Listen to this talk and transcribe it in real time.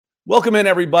Welcome in,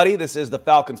 everybody. This is the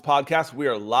Falcons podcast. We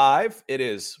are live. It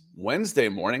is Wednesday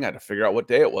morning. I had to figure out what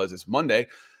day it was. It's Monday.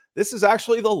 This is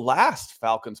actually the last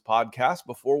Falcons podcast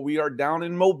before we are down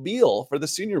in Mobile for the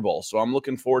Senior Bowl. So I'm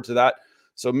looking forward to that.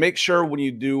 So make sure when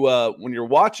you're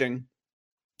watching,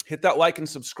 hit that like and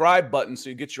subscribe button so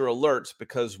you get your alerts,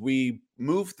 because we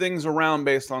move things around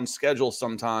based on schedule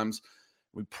sometimes.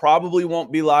 We probably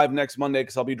won't be live next Monday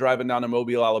because I'll be driving down to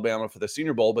Mobile, Alabama for the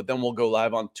Senior Bowl, but then we'll go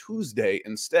live on Tuesday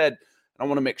instead. I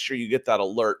want to make sure you get that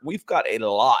alert. We've got a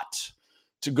lot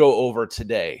to go over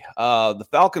today. The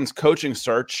Falcons coaching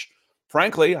search,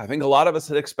 frankly, I think a lot of us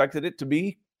had expected it to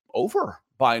be over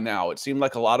by now. It seemed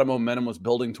like a lot of momentum was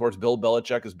building towards Bill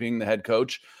Belichick as being the head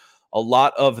coach. A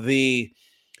lot of the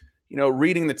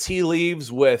reading the tea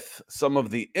leaves with some of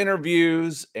the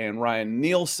interviews and Ryan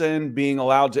Nielsen being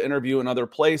allowed to interview in other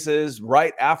places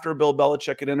right after Bill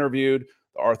Belichick had interviewed,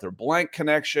 the Arthur Blank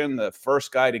connection, the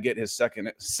first guy to get his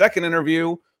second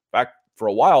interview. In fact, for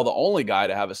a while, the only guy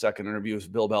to have a second interview was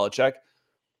Bill Belichick.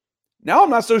 Now I'm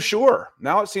not so sure.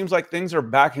 Now it seems like things are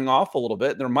backing off a little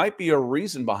bit. There might be a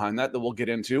reason behind that we'll get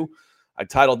into. I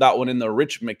titled that one in the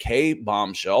Rich McKay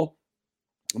bombshell.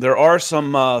 There are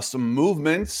some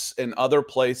movements in other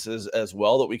places as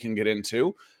well that we can get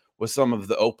into with some of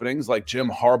the openings, like Jim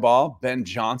Harbaugh, Ben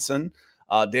Johnson,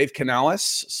 Dave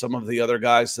Canales, some of the other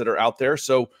guys that are out there.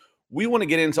 So we want to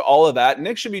get into all of that.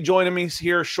 Nick should be joining me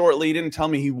here shortly. He didn't tell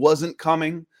me he wasn't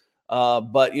coming,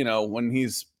 but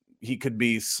when he could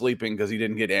be sleeping because he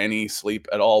didn't get any sleep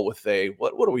at all with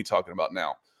what are we talking about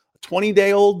now? A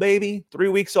 20-day-old baby, 3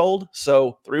 weeks old.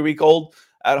 So 3-week-old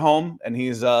at home, and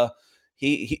he's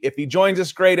if he joins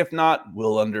us, great. If not,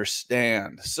 we'll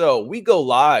understand. So we go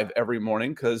live every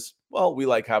morning because, well, we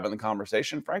like having the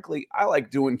conversation. Frankly, I like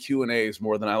doing Q&As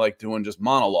more than I like doing just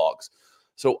monologues.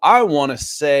 So I want to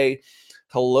say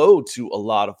hello to a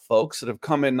lot of folks that have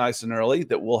come in nice and early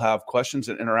that we'll have questions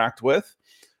and interact with.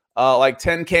 Like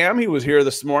 10 Cam, he was here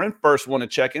this morning. First one to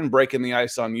check in, breaking the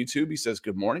ice on YouTube. He says,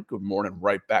 good morning. Good morning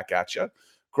right back at you.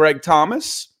 Greg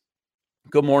Thomas,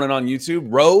 good morning on YouTube.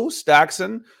 Rose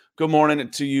Stackson, good morning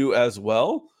to you as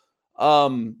well.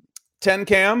 10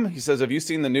 Cam, he says, have you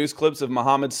seen the news clips of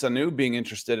Mohamed Sanu being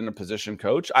interested in a position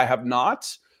coach? I have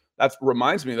not. That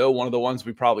reminds me, though, one of the ones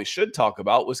we probably should talk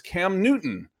about was Cam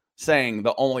Newton saying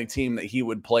the only team that he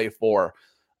would play for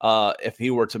if he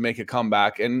were to make a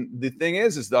comeback. And the thing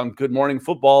is on Good Morning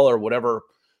Football or whatever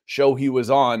show he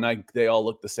was on, they all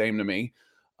look the same to me,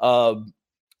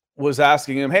 was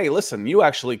asking him, hey, listen, you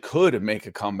actually could make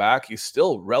a comeback. He's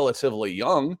still relatively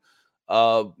young.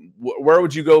 Where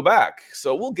would you go back?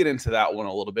 So we'll get into that one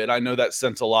a little bit. I know that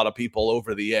sent a lot of people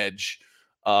over the edge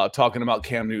talking about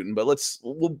Cam Newton, but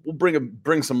we'll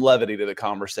bring some levity to the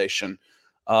conversation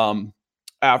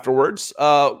afterwards.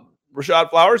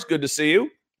 Rashad Flowers, good to see you.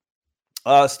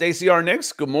 Stacey R.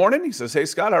 Nix, good morning. He says, hey,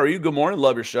 Scott, how are you? Good morning.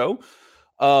 Love your show.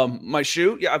 My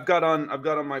shoe, yeah, I've got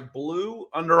on my blue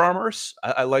Under Armours.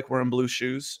 I like wearing blue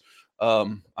shoes.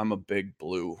 I'm a big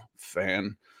blue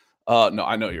fan. No,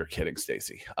 I know you're kidding,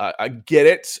 Stacey. I get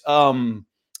it.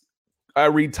 I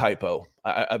read typo.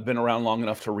 I've been around long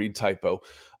enough to read typo.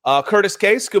 Curtis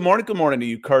Case, good morning. Good morning to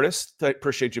you, Curtis.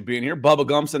 Appreciate you being here. Bubba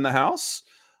Gump's in the house.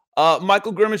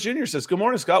 Michael Grimmett Jr. says, good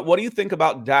morning, Scott. What do you think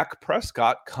about Dak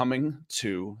Prescott coming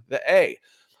to the A?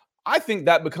 I think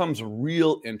that becomes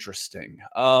real interesting.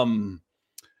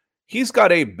 He's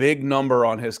got a big number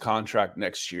on his contract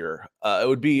next year. It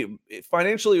would be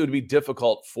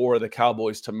difficult for the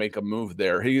Cowboys to make a move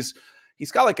there. He's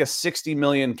got like a $60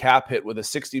 million cap hit with a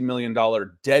 $60 million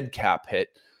dead cap hit.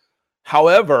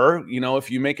 However, if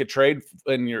you make a trade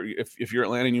and if you're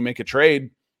Atlanta and you make a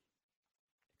trade,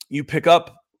 you pick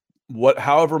up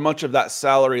however much of that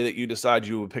salary that you decide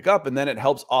you would pick up, and then it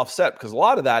helps offset because a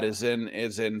lot of that is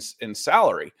in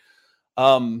salary.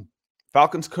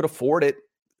 Falcons could afford it.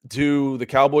 Do the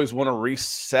Cowboys want to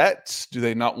reset? Do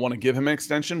they not want to give him an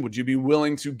extension? Would you be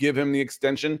willing to give him the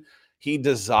extension he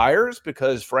desires?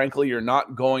 Because frankly, you're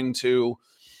not going to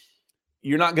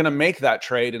make that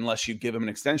trade unless you give him an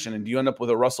extension. And do you end up with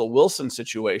a Russell Wilson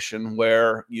situation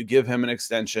where you give him an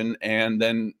extension and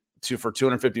then for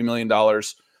 $250 million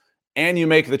and you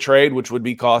make the trade, which would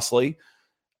be costly,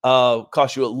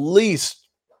 cost you at least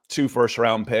 2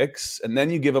 first-round picks, and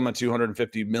then you give him a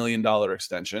 $250 million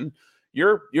extension.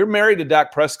 You're married to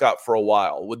Dak Prescott for a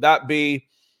while. Would that be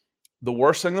the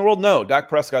worst thing in the world? No, Dak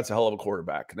Prescott's a hell of a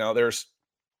quarterback. Now there's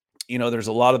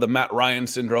a lot of the Matt Ryan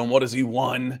syndrome. What has he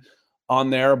won on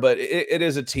there? But it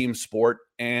is a team sport.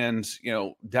 And,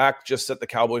 Dak just set the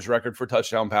Cowboys record for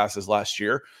touchdown passes last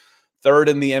year. 3rd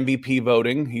in the MVP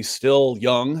voting. He's still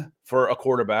young for a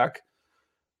quarterback.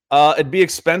 It'd be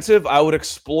expensive. I would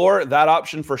explore that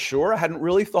option for sure. I hadn't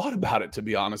really thought about it, to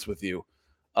be honest with you.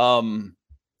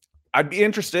 I'd be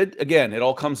interested. Again, it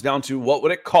all comes down to what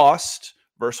would it cost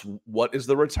versus what is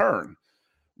the return.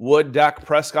 Would Dak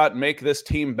Prescott make this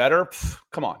team better?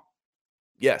 Come on.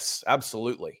 Yes,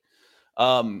 absolutely.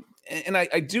 And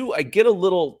I get a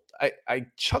little, I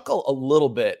chuckle a little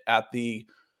bit at the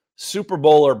Super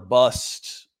Bowl or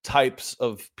bust types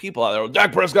of people out there.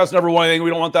 Dak Prescott's never won anything.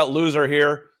 We don't want that loser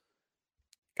here.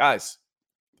 Guys,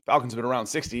 Falcons have been around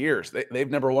 60 years.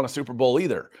 They've never won a Super Bowl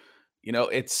either.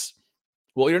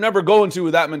 You're never going to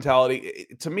with that mentality.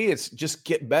 To me, it's just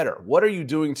get better. What are you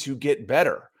doing to get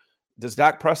better? Does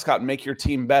Dak Prescott make your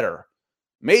team better?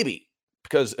 Maybe,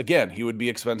 because, again, he would be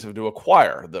expensive to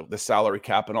acquire, the salary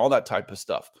cap and all that type of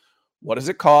stuff. What does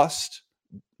it cost?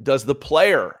 Does the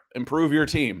player improve your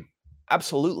team?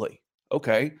 Absolutely.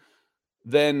 Okay.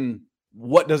 Then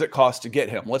what does it cost to get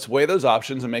him? Let's weigh those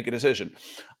options and make a decision.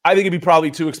 I think it'd be probably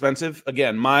too expensive.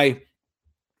 Again, my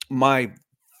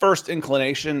first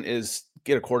inclination is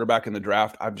get a quarterback in the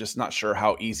draft. I'm just not sure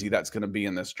how easy that's going to be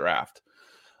in this draft.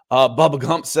 Bubba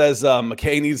Gump says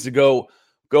McKay needs to go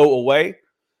away.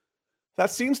 That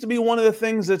seems to be one of the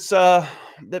things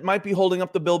that might be holding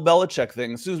up the Bill Belichick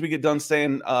thing. As soon as we get done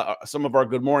saying some of our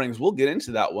good mornings, we'll get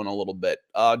into that one a little bit.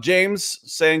 James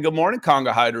saying good morning.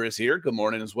 Conga Hyder is here. Good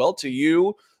morning as well to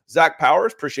you. Zach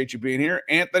Powers, appreciate you being here.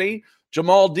 Anthony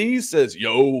Jamal D says,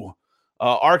 yo.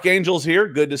 Archangel's here.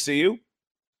 Good to see you.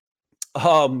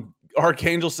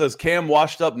 Archangel says, Cam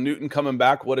washed up Newton coming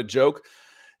back. What a joke.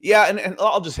 Yeah, and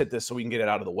I'll just hit this so we can get it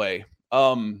out of the way.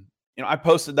 I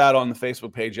posted that on the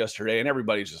Facebook page yesterday, and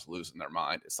everybody's just losing their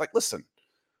mind. It's like, listen,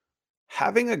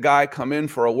 having a guy come in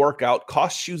for a workout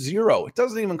costs you $0. It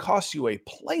doesn't even cost you a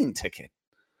plane ticket.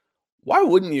 Why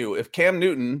wouldn't you? If Cam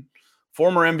Newton,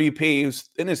 former MVP, who's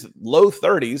in his low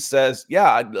 30s, says,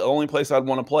 yeah, the only place I'd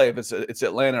want to play if it's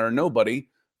Atlanta or nobody.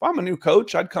 If I'm a new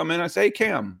coach, I'd come in and say, hey,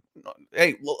 Cam,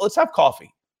 hey, let's have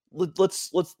coffee.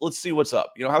 Let's see what's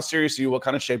up. How serious are you? What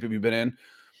kind of shape have you been in?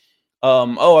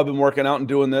 I've been working out and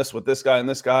doing this with this guy,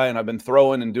 and I've been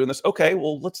throwing and doing this. Okay,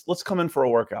 well, let's come in for a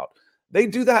workout. They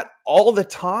do that all the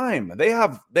time. They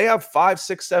have 5,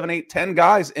 6, 7, 8, 10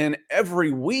 guys in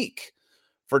every week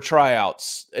for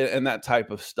tryouts and that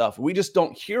type of stuff. We just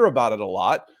don't hear about it a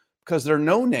lot because they're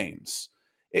no names.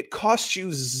 It costs you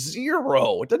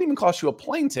 $0. It doesn't even cost you a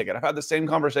plane ticket. I've had the same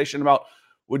conversation about,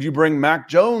 would you bring Mac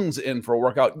Jones in for a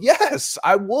workout? Yes,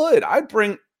 I would. I'd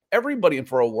bring everybody in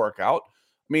for a workout.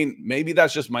 I mean, maybe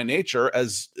that's just my nature,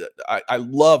 as I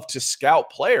love to scout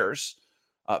players.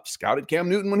 Scouted Cam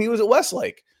Newton when he was at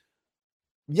Westlake.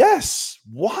 Yes,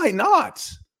 why not?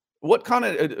 What kind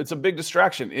of, it's a big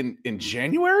distraction. In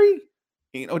January,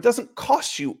 it doesn't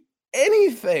cost you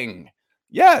anything.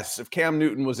 Yes, if Cam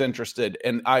Newton was interested,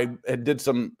 and I did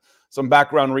some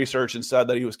background research and said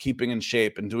that he was keeping in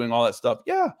shape and doing all that stuff,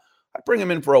 yeah, I'd bring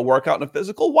him in for a workout and a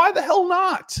physical. Why the hell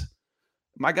not?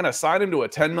 Am I going to sign him to a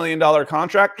 $10 million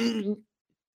contract?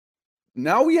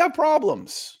 Now we have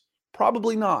problems.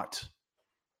 Probably not.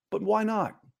 But why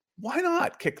not? Why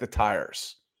not kick the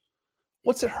tires?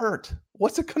 What's it hurt?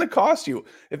 What's it going to cost you?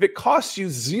 If it costs you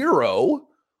 $0,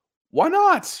 why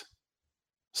not?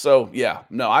 So, yeah,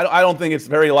 no, I don't think it's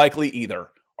very likely either,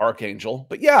 Archangel.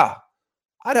 But, yeah,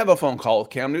 I'd have a phone call with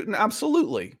Cam Newton.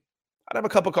 Absolutely. I'd have a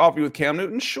cup of coffee with Cam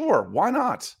Newton. Sure. Why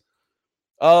not?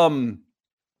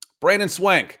 Brandon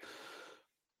Swank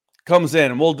comes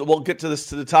in, and we'll get to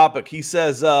the topic. He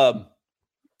says, do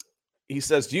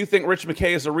you think Rich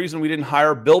McKay is the reason we didn't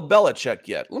hire Bill Belichick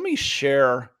yet? Let me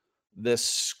share this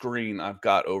screen I've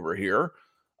got over here.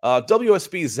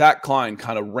 WSB Zach Klein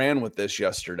kind of ran with this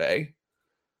yesterday.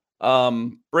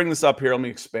 Bring this up here. Let me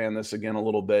expand this again a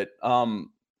little bit.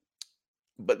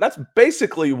 But that's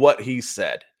basically what he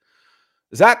said.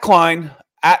 Zach Klein,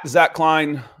 at Zach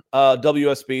Klein,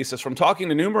 WSB, says, from talking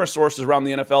to numerous sources around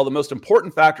the NFL, the most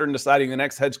important factor in deciding the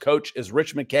next head coach is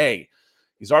Rich McKay.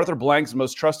 He's Arthur Blank's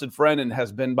most trusted friend and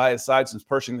has been by his side since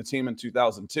purchasing the team in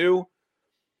 2002.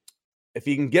 If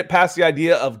he can get past the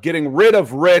idea of getting rid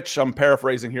of Rich, I'm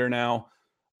paraphrasing here now,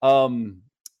 then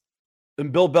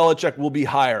Bill Belichick will be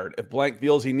hired. If Blank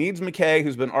feels he needs McKay,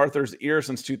 who's been Arthur's ear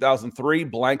since 2003,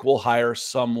 Blank will hire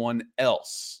someone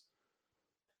else.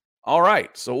 All right,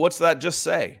 so what's that just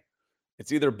say?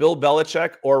 It's either Bill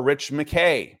Belichick or Rich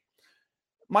McKay.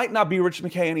 Might not be Rich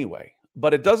McKay anyway,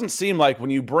 but it doesn't seem like when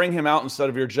you bring him out instead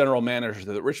of your general manager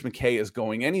that Rich McKay is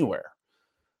going anywhere.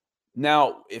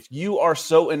 Now, if you are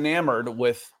so enamored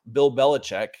with Bill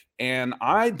Belichick, and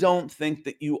I don't think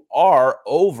that you are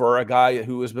over a guy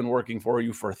who has been working for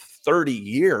you for 30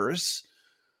 years,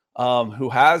 who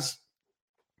has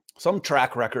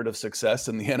track record of success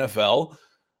in the NFL.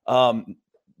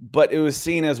 But it was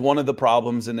seen as one of the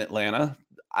problems in Atlanta.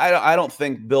 I don't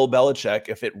think Bill Belichick,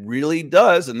 if it really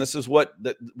does, and this is what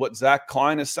Zach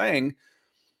Klein is saying,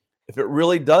 if it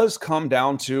really does come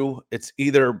down to it's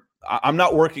either I'm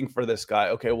not working for this guy,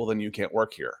 okay, well then you can't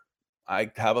work here.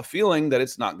 I have a feeling that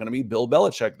it's not going to be Bill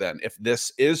Belichick then. If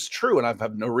this is true, and I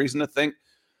have no reason to think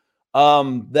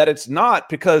that it's not,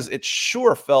 because it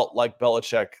sure felt like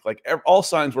Belichick, like all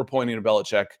signs were pointing to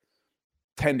Belichick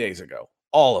 10 days ago,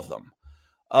 all of them.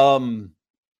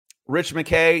 Rich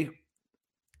McKay,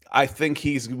 I think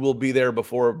will be there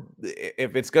before.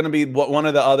 If it's going to be one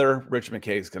or the other, Rich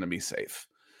McKay is going to be safe.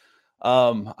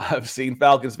 I've seen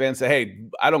Falcons fans say, "Hey,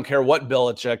 I don't care what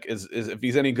Belichick is if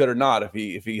he's any good or not. If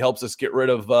he helps us get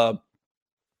rid of Rich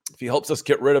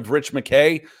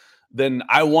McKay, then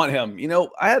I want him." You know,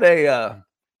 I had a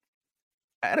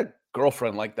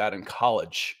girlfriend like that in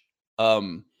college.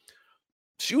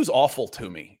 She was awful to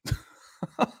me.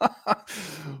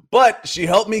 But she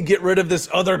helped me get rid of this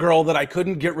other girl that I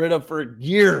couldn't get rid of for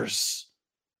years.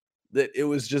 That it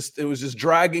was just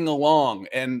dragging along.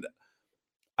 And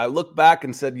I look back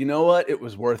and said, you know what? It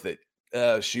was worth it.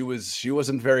 She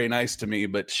wasn't very nice to me,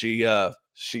 but she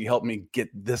helped me get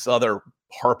this other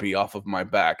harpy off of my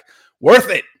back. Worth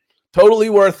it.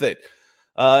 Totally worth it.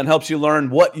 And helps you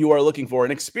learn what you are looking for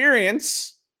and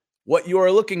experience what you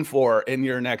are looking for in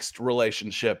your next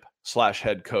relationship /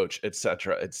 head coach,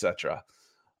 etc., etc.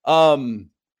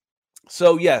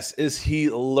 So yes, is he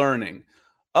learning?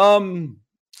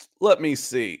 Let me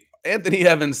see. Anthony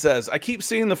Evans says, I keep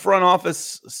seeing the front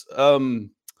office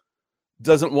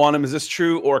doesn't want him. Is this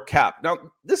true or cap? Now,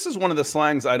 this is one of the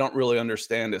slangs I don't really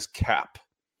understand is cap.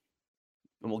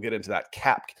 And we'll get into that.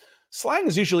 Cap. Slang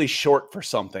is usually short for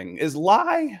something. Is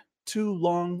lie too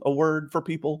long a word for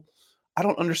people? I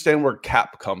don't understand where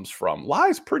cap comes from. Lie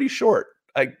is pretty short.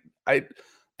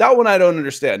 That one I don't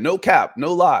understand. No cap,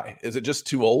 no lie. Is it just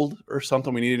too old or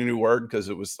something? We need a new word because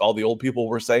it was all the old people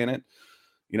were saying it.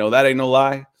 You know, that ain't no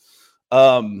lie.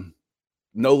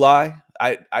 No lie.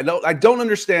 I don't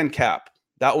understand cap.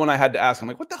 That one I had to ask. I'm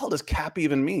like, what the hell does cap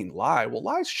even mean? Lie. Well,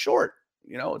 lie's short.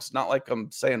 You know, it's not like I'm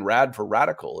saying rad for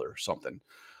radical or something.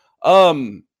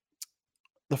 The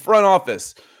front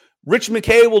office. Rich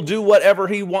McKay will do whatever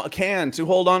he can to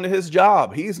hold on to his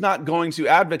job. He's not going to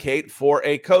advocate for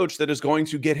a coach that is going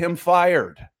to get him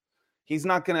fired. He's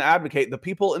not going to advocate. The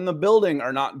people in the building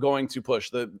are not going to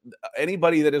push.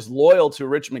 Anybody that is loyal to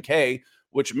Rich McKay,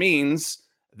 which means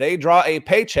they draw a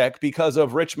paycheck because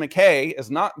of Rich McKay, is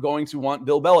not going to want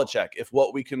Bill Belichick if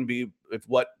what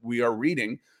we are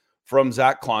reading from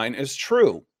Zach Klein is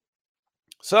true.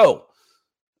 So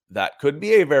that could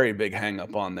be a very big hang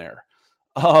up on there.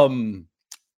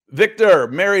 Victor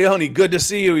Marioni, good to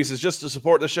see you. He says, just to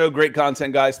support the show, great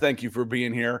content, guys. Thank you for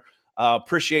being here.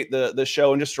 Appreciate the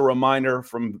show. And just a reminder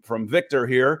from Victor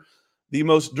here, the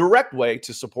most direct way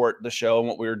to support the show and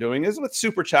what we are doing is with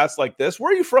super chats like this.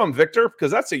 Where are you from, Victor?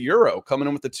 Because that's €1 coming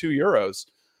in with the €2.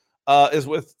 Is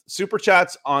with super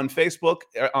chats on Facebook,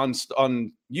 on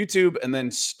YouTube, and then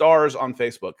stars on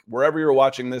Facebook. Wherever you're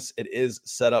watching this, it is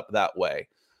set up that way.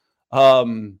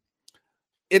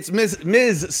 It's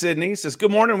Ms. Sydney says, good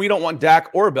morning. We don't want Dak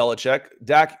or Belichick.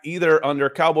 Dak either under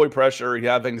cowboy pressure or you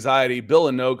have anxiety. Bill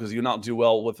and no, because you not do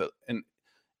well with it in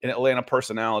Atlanta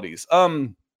personalities.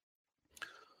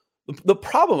 The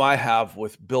problem I have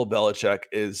with Bill Belichick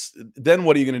is then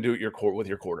what are you going to do with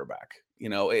your quarterback? You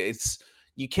know, I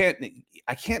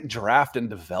can't draft and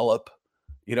develop.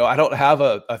 You know, I don't have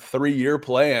a 3-year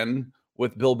plan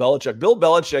with Bill Belichick. Bill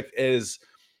Belichick is,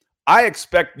 I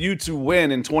expect you to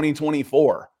win in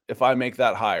 2024 if I make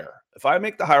that hire. If I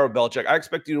make the hire of Belichick, I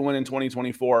expect you to win in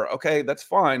 2024. Okay, that's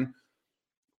fine.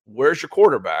 Where's your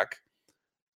quarterback?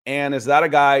 And is that a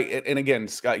guy? And again,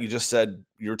 Scott, you just said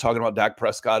you were talking about Dak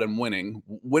Prescott and winning.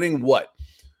 Winning what?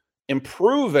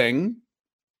 Improving.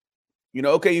 You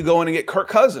know, okay, you go in and get Kirk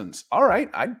Cousins. All right,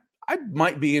 I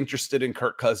might be interested in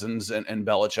Kirk Cousins and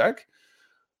Belichick.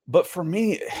 But for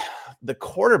me, the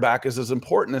quarterback is as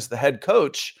important as the head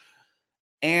coach.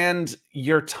 And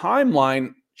your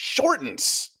timeline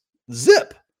shortens,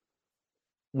 zip,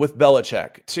 with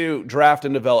Belichick to draft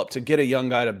and develop, to get a young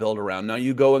guy to build around. Now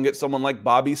you go and get someone like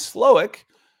Bobby Slowick,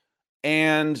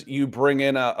 and you bring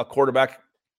in a quarterback.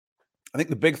 I think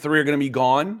the big three are going to be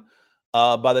gone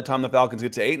by the time the Falcons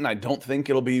get to 8, and I don't think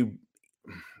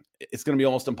it's going to be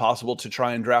almost impossible to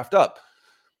try and draft up.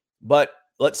 But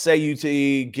let's say you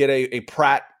get a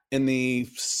Pratt in the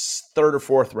 3rd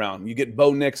or 4th round. You get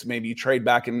Bo Nix, maybe you trade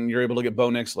back and you're able to get Bo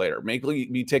Nix later. Maybe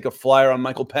you take a flyer on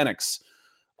Michael Penix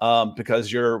because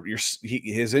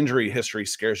his injury history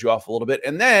scares you off a little bit.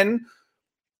 And then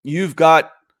you've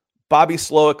got Bobby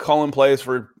Slowick calling plays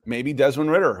for maybe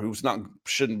Desmond Ridder,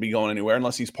 shouldn't be going anywhere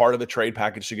unless he's part of the trade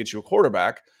package to get you a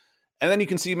quarterback. And then you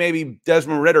can see maybe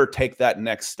Desmond Ridder take that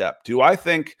next step. Do I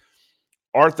think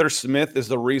Arthur Smith is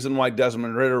the reason why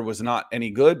Desmond Ridder was not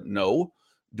any good? No.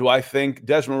 Do I think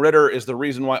Desmond Ridder is the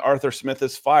reason why Arthur Smith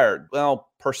is fired? Well,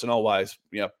 personnel-wise,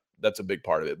 yeah, that's a big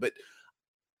part of it. But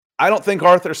I don't think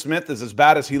Arthur Smith is as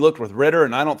bad as he looked with Ridder,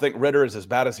 and I don't think Ridder is as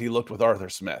bad as he looked with Arthur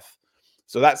Smith.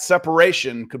 So that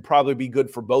separation could probably be good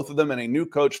for both of them, and a new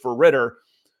coach for Ridder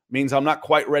means I'm not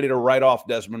quite ready to write off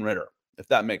Desmond Ridder, if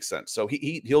that makes sense. So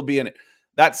he'll be in it.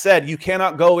 That said, you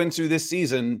cannot go into this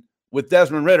season with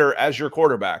Desmond Ridder as your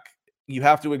quarterback. You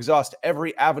have to exhaust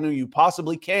every avenue you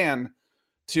possibly can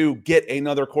to get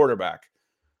another quarterback.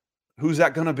 Who's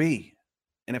that going to be?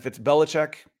 And if it's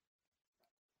Belichick,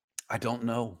 I don't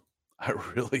know. I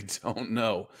really don't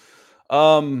know.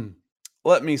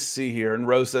 Let me see here. And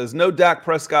Rose says, no Dak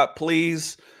Prescott,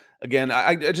 please. Again,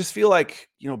 I just feel like,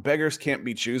 beggars can't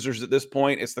be choosers at this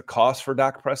point. It's the cost for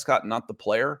Dak Prescott, not the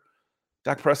player.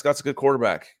 Dak Prescott's a good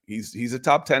quarterback. He's a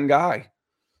top 10 guy.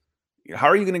 How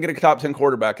are you going to get a top 10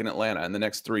 quarterback in Atlanta in the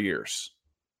next 3 years?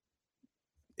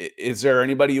 Is there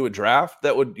anybody you would draft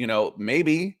that would,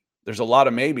 maybe? There's a lot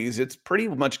of maybes. It's pretty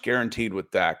much guaranteed with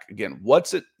Dak. Again,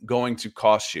 what's it going to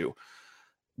cost you?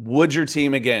 Would your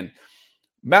team, again,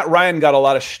 Matt Ryan got a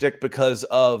lot of shtick because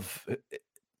of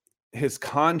his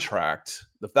contract.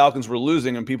 The Falcons were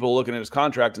losing, and people looking at his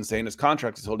contract and saying his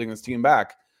contract is holding his team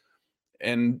back.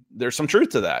 And there's some truth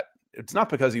to that. It's not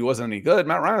because he wasn't any good.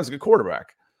 Matt Ryan was a good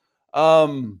quarterback.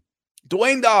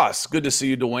 Dwayne Doss, good to see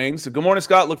you, Dwayne. So good morning,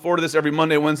 Scott. Look forward to this every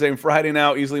Monday, Wednesday, and Friday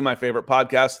now. Easily my favorite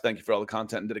podcast. Thank you for all the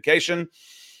content and dedication.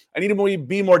 I need to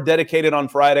be more dedicated on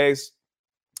Fridays.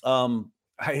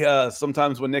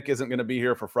 Sometimes when Nick isn't going to be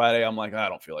here for Friday, I'm like, I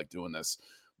don't feel like doing this.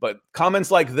 But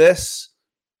comments like this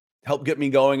help get me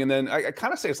going. And then I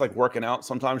kind of say it's like working out.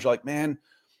 Sometimes you're like, man,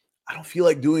 I don't feel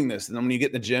like doing this. And then when you get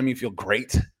in the gym, you feel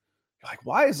great. You're like,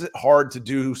 why is it hard to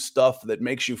do stuff that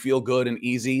makes you feel good and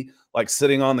easy? Like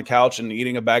sitting on the couch and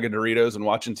eating a bag of Doritos and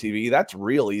watching TV. That's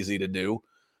real easy to do.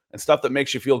 And stuff that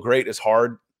makes you feel great is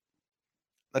hard.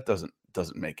 That doesn't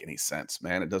make any sense,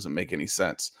 man. It doesn't make any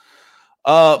sense.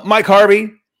 Mike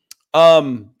Harvey.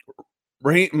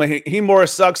 Raheem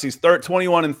Morris sucks. He's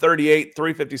 21 and 38,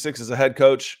 356 as a head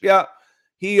coach. Yeah.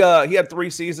 He had 3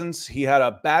 seasons. He had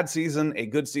a bad season, a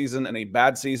good season, and a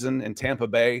bad season in Tampa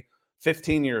Bay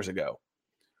 15 years ago.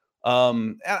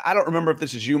 I don't remember if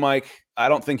this is you, Mike. I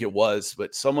don't think it was,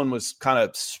 but someone was kind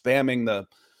of spamming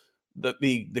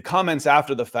the comments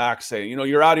after the fact saying,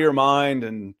 you're out of your mind.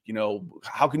 And,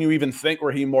 how can you even think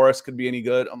Raheem Morris could be any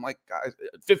good? I'm like, guys,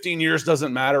 15 years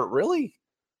doesn't matter. Really?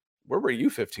 Where were you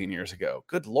 15 years ago?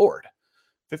 Good Lord.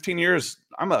 15 years.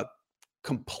 I'm a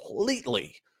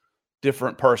completely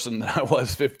different person than I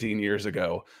was 15 years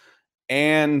ago.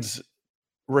 And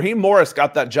Raheem Morris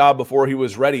got that job before he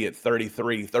was ready at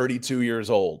 33, 32 years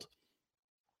old.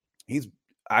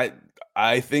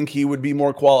 I think he would be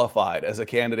more qualified as a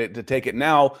candidate to take it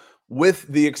now with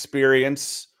the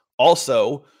experience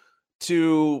also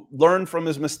to learn from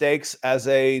his mistakes as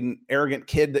an arrogant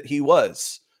kid that he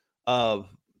was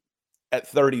at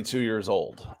 32 years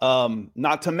old.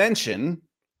 Not to mention,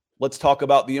 let's talk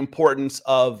about the importance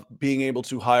of being able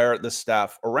to hire the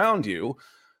staff around you,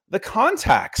 the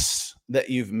contacts that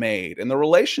you've made and the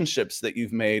relationships that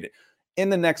you've made in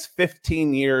the next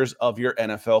 15 years of your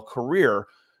NFL career.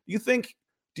 Do you think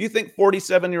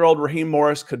 47-year-old Raheem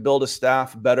Morris could build a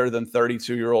staff better than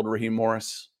 32-year-old Raheem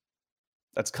Morris?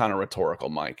 That's kind of rhetorical,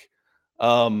 Mike.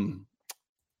 Let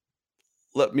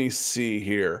me see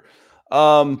here.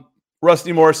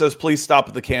 Rusty Moore says, please stop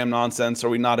with the Cam nonsense. Are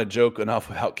we not a joke enough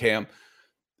without Cam?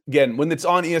 Again, when it's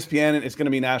on ESPN, it's going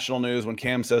to be national news when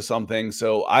Cam says something.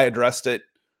 So I addressed it.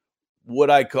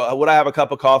 Would I have a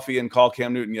cup of coffee and call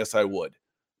Cam Newton? Yes, I would.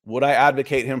 Would I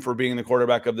advocate him for being the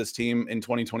quarterback of this team in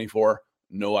 2024?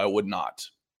 No, I would not.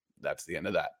 That's the end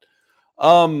of that.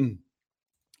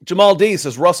 Jamal D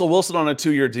says, Russell Wilson on a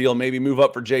 2-year deal, maybe move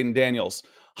up for Jaden Daniels.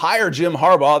 Hire Jim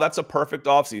Harbaugh. That's a perfect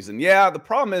offseason. Yeah, the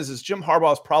problem is Jim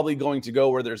Harbaugh is probably going to go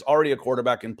where there's already a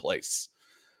quarterback in place.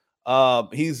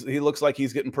 He looks like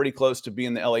he's getting pretty close to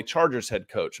being the LA Chargers head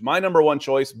coach. My number one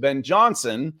choice, Ben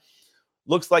Johnson,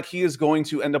 looks like he is going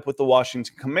to end up with the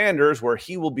Washington Commanders, where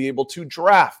he will be able to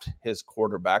draft his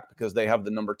quarterback because they have the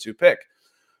number 2 pick.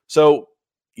 So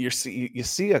you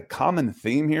see a common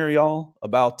theme here, y'all,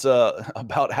 about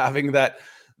having that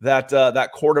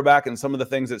quarterback and some of the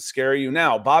things that scare you.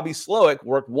 Now, Bobby Slowick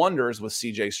worked wonders with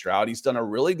CJ Stroud. He's done a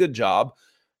really good job.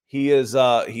 He is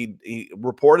he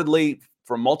reportedly,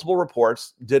 from multiple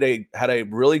reports, had a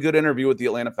really good interview with the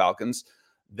Atlanta Falcons.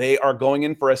 They are going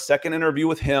in for a second interview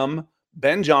with him,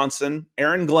 Ben Johnson,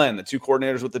 Aaron Glenn, the two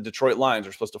coordinators with the Detroit Lions,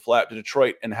 are supposed to fly out to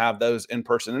Detroit and have those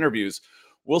in-person interviews.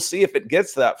 We'll see if it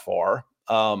gets that far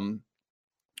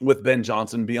with Ben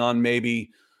Johnson, beyond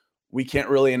maybe we can't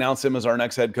really announce him as our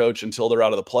next head coach until they're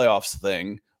out of the playoffs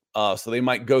thing. So they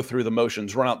might go through the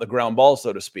motions, run out the ground ball,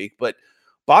 so to speak. But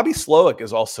Bobby Slowick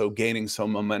is also gaining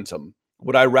some momentum.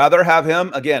 Would I rather have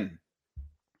him? Again,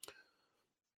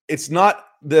 it's not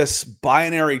this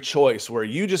binary choice where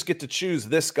you just get to choose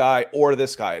this guy or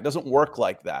this guy. It doesn't work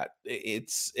like that.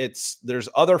 There's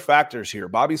other factors here.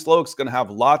 Bobby Slowick's going to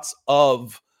have lots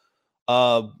of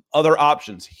other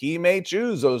options. He may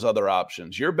choose those other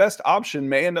options. Your best option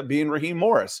may end up being Raheem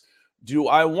Morris. Do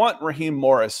I want Raheem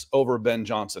Morris over Ben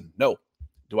Johnson? No.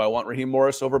 Do I want Raheem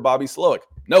Morris over Bobby Slowick?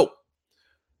 No.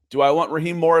 Do I want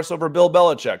Raheem Morris over Bill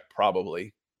Belichick?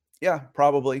 Probably. Yeah,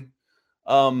 probably.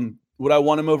 Would I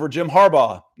want him over Jim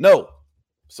Harbaugh? No.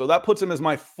 So that puts him as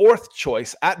my fourth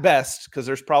choice at best, because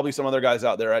there's probably some other guys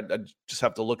out there. I just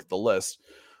have to look at the list.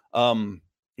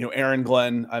 Aaron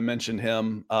Glenn, I mentioned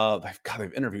him.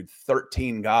 They've interviewed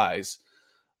 13 guys.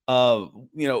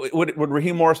 Would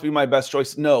Raheem Morris be my best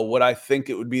choice? No. Would I think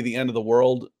it would be the end of the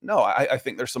world? No. I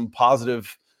think there's some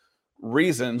positive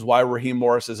reasons why Raheem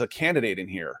Morris is a candidate in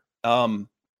here.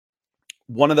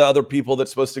 One of the other people that's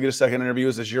supposed to get a second interview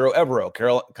is Ejiro Evero,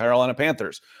 Carolina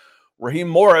Panthers. Raheem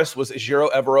Morris was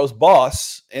Ejiro Evero's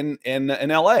boss in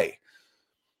LA.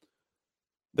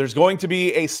 There's going to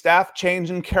be a staff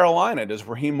change in Carolina. Does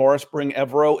Raheem Morris bring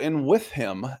Evero in with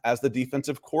him as the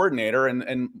defensive coordinator?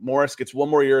 And Morris gets one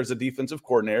more year as a defensive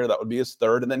coordinator. That would be his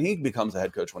third. And then he becomes a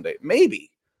head coach one day.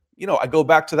 Maybe. I go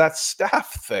back to that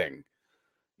staff thing.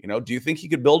 Do you think he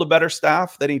could build a better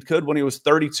staff than he could when he was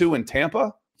 32 in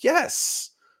Tampa?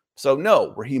 Yes. So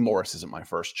no, Raheem Morris isn't my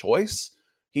first choice.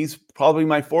 He's probably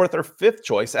my fourth or fifth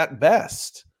choice at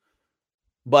best.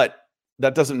 But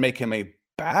that doesn't make him a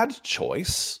bad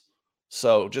choice.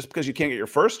 So just because you can't get your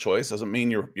first choice doesn't mean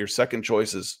your second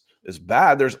choice is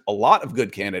bad. There's a lot of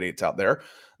good candidates out there.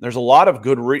 There's a lot of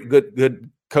good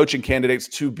coaching candidates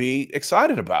to be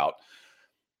excited about.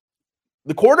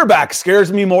 The quarterback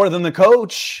scares me more than the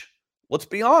coach. Let's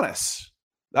be honest.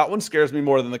 That one scares me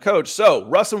more than the coach. So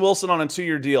Russell Wilson on a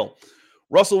 2-year deal.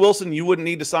 Russell Wilson, you wouldn't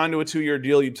need to sign to a 2-year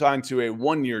deal. You'd sign to a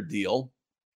 1-year deal,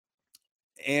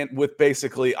 and with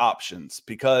basically options,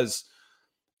 because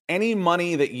any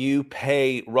money that you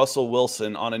pay Russell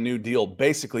Wilson on a new deal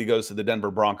basically goes to the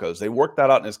Denver Broncos. They worked that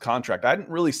out in his contract. I hadn't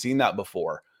really seen that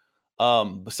before.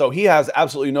 So he has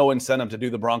absolutely no incentive to do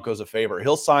the Broncos a favor.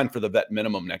 He'll sign for the vet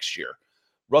minimum next year.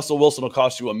 Russell Wilson will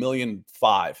cost you $1.5 million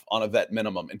on a vet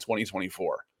minimum in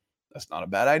 2024. That's not a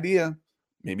bad idea.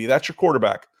 Maybe that's your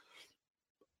quarterback.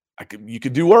 You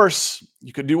could do worse.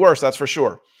 You could do worse, that's for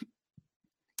sure.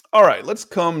 All right, let's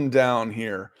come down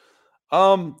here.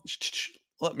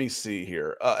 Let me see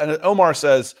here. And Omar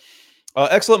says,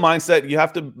 excellent mindset. You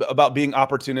have to about being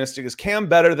opportunistic. Is Cam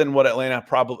better than what Atlanta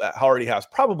probably already has?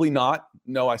 Probably not.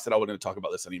 No, I said I wasn't going to talk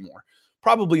about this anymore.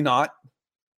 Probably not.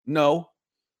 No,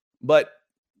 but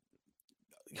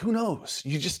who knows?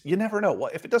 You never know.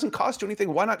 If it doesn't cost you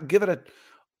anything, why not give it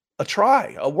a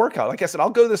try, a workout? Like I said, I'll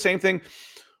go the same thing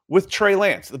with Trey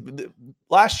Lance.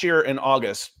 Last year in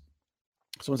August,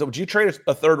 someone said, would you trade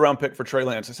a third-round pick for Trey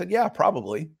Lance? I said, yeah,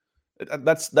 probably.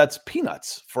 That's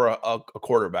peanuts for a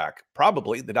quarterback.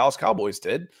 Probably. The Dallas Cowboys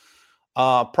did.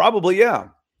 Probably, yeah.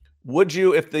 Would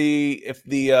you, if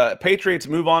the Patriots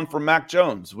move on from Mac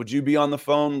Jones, would you be on the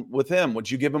phone with him?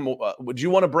 Would you give him? Would you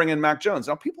want to bring in Mac Jones?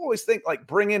 Now, people always think like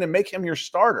bring in and make him your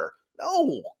starter.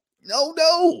 No.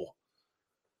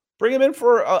 Bring him in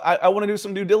for. I want to do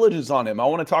some due diligence on him. I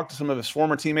want to talk to some of his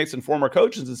former teammates and former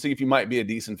coaches and see if he might be a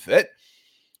decent fit.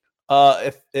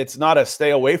 If it's not a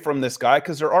stay away from this guy,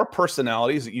 because there are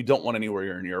personalities that you don't want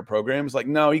anywhere in your program. It's like,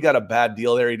 no, he got a bad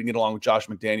deal there. He didn't get along with Josh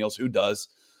McDaniels. Who does?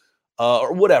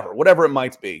 Or whatever it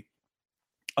might be.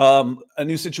 A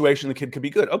new situation, the kid could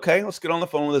be good. Okay, let's get on the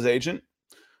phone with his agent.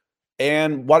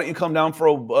 And why don't you come down for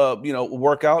a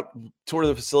workout, tour of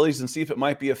the facilities, and see if it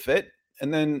might be a fit,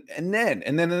 and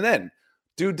then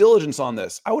due diligence on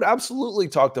this. I would absolutely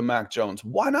talk to Mac Jones.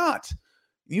 Why not?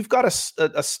 You've got a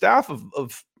staff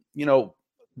of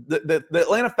the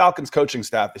Atlanta Falcons coaching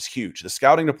staff is huge. The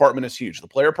scouting department is huge. The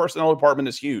player personnel department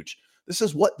is huge. This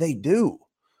is what they do.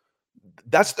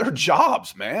 That's their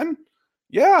jobs, man.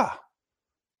 Yeah.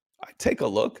 I take a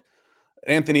look.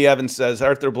 Anthony Evans says,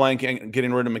 Arthur Blank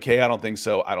getting rid of McKay. I don't think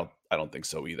so. I don't think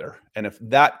so either. And if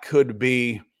that could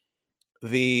be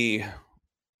the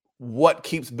what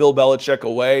keeps Bill Belichick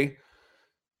away,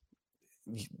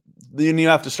 then you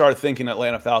have to start thinking,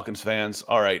 Atlanta Falcons fans,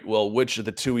 all right, well, which of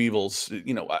the two evils,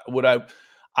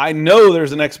 I know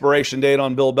there's an expiration date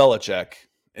on Bill Belichick.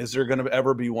 Is there going to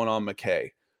ever be one on McKay?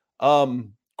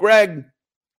 Greg,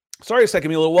 sorry it's taking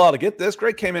me a little while to get this.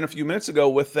 Greg came in a few minutes ago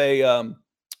with a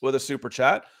super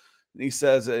chat. He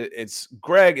says it's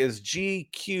Greg is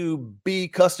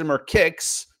GQB customer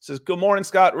kicks. Says, good morning,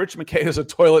 Scott. Rich McKay is a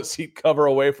toilet seat cover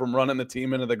away from running the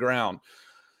team into the ground.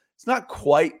 It's not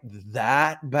quite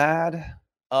that bad.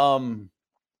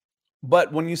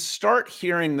 But when you start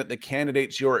hearing that the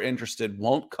candidates you're interested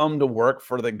won't come to work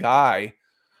for the guy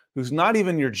who's not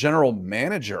even your general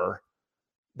manager,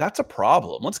 that's a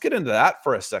problem. Let's get into that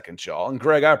for a second, y'all. And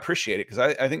Greg, I appreciate it because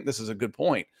I think this is a good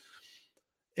point.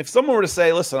 If someone were to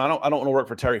say, listen, I don't want to work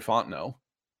for Terry Fontenot.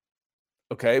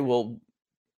 Okay, well,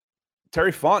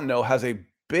 Terry Fontenot has a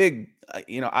big,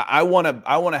 I want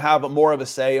to have more of a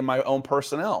say in my own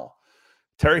personnel.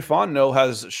 Terry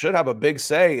Fontenot should have a big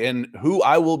say in who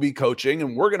I will be coaching,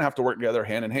 and we're going to have to work together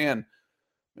hand in hand.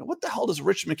 What the hell does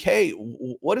Rich McKay,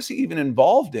 what is he even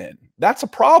involved in? That's a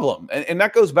problem. And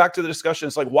that goes back to the discussion.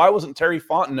 It's like, why wasn't Terry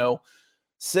Fontenot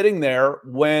sitting there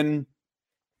when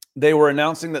they were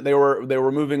announcing that they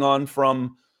were moving on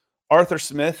from Arthur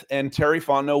Smith, and Terry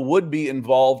Fontenot would be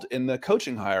involved in the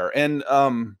coaching hire? And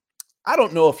I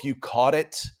don't know if you caught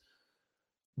it,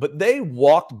 but they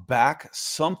walked back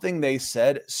something they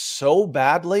said so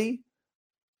badly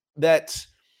that,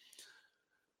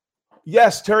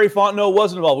 yes, Terry Fontenot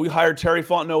was involved. We hired Terry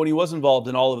Fontenot when he was involved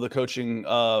in all of the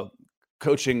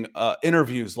coaching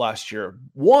interviews last year.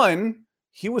 One,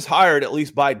 he was hired, at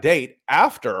least by date,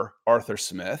 after Arthur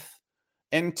Smith.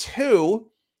 And two,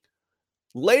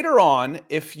 later on,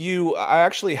 I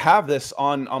actually have this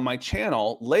on my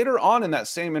channel, later on in that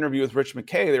same interview with Rich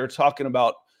McKay, they were talking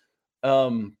about,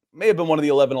 may have been one of the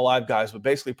 11 Alive guys, but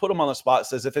basically put him on the spot,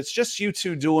 says, if it's just you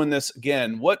two doing this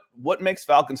again, what makes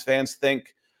Falcons fans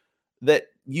think that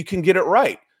you can get it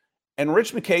right? And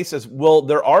Rich McKay says, well,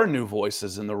 there are new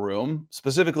voices in the room,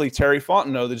 specifically Terry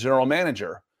Fontenot, the general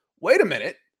manager. Wait a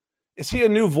minute. Is he a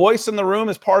new voice in the room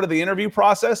as part of the interview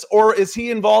process, or is he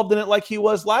involved in it like he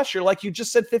was last year, like you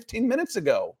just said 15 minutes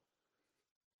ago?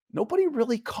 Nobody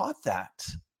really caught that.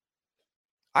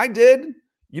 I did.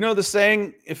 You know the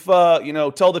saying, if,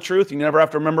 tell the truth, you never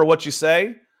have to remember what you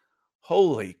say.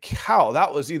 Holy cow.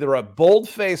 That was either a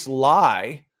bold-faced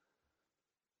lie.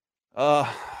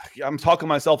 I'm talking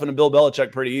myself into Bill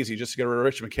Belichick pretty easy just to get rid of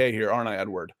Rich McKay here, aren't I,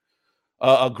 Edward?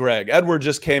 Greg. Edward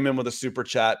just came in with a super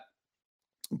chat.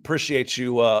 Appreciate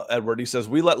you, Edward. He says,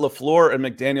 we let LaFleur and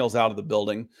McDaniels out of the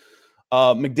building.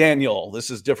 McDaniel, this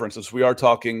is different since we are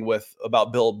talking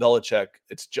about Bill Belichick.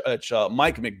 It's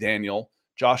Mike McDaniel,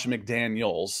 Josh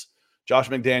McDaniels. Josh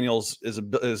McDaniels is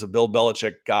a Bill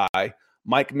Belichick guy.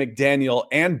 Mike McDaniel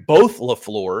and both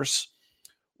LaFleurs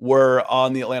were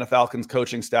on the Atlanta Falcons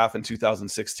coaching staff in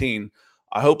 2016.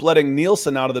 I hope letting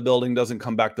Nielsen out of the building doesn't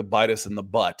come back to bite us in the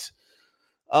butt.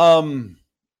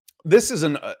 This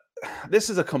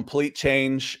is a complete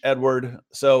change, Edward.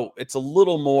 So it's a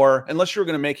little more, unless you're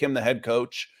going to make him the head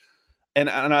coach. And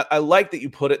I like that you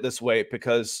put it this way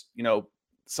because,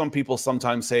 some people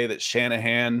sometimes say that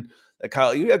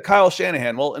you had Kyle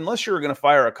Shanahan. Well, unless you're going to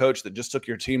fire a coach that just took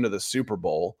your team to the Super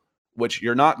Bowl, which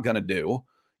you're not going to do,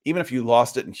 even if you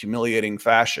lost it in humiliating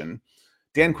fashion,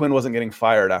 Dan Quinn wasn't getting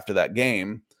fired after that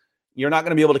game. You're not going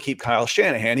to be able to keep Kyle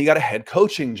Shanahan. He got a head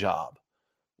coaching job.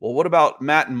 Well, what about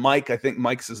Matt and Mike? I think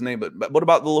Mike's his name, but what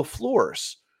about the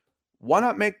LaFleurs? Why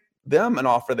not make them an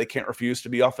offer they can't refuse to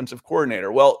be offensive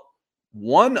coordinator? Well,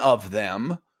 one of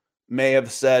them may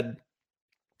have said,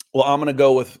 well, I'm going to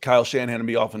go with Kyle Shanahan and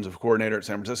be offensive coordinator at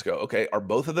San Francisco. Okay, are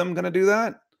both of them going to do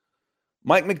that?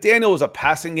 Mike McDaniel was a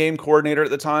passing game coordinator at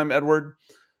the time, Edward.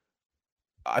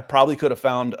 I probably could have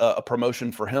found a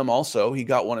promotion for him also. He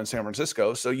got one in San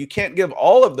Francisco. So you can't give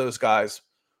all of those guys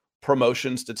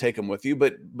promotions to take them with you.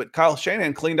 But Kyle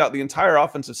Shanahan cleaned out the entire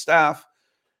offensive staff.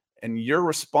 And your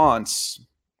response,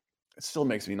 it still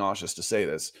makes me nauseous to say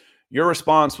this, your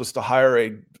response was to hire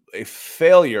a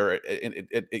failure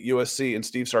at USC and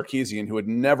Steve Sarkisian, who had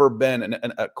never been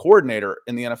a coordinator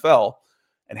in the NFL,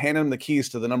 and hand him the keys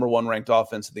to the number one ranked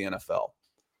offense of the NFL.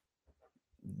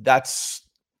 That's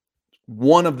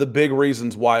one of the big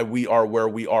reasons why we are where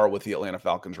we are with the Atlanta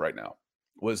Falcons right now,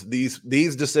 was these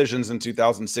decisions in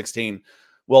 2016.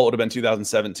 Well, it would have been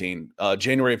 2017,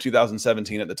 January of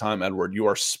 2017 at the time, Edward. You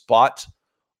are spot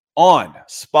on,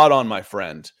 my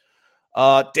friend.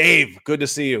 Dave, good to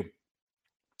see you.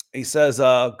 He says,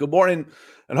 good morning.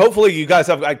 And hopefully you guys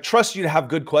I trust you to have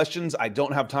good questions. I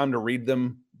don't have time to read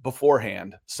them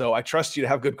beforehand. So I trust you to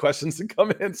have good questions to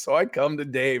come in. So I come to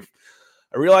Dave.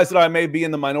 I realize that I may be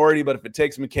in the minority, but if it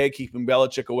takes McKay keeping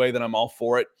Belichick away, then I'm all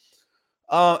for it.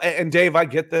 And Dave, I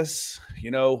get this.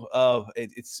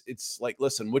 It's like,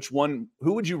 listen,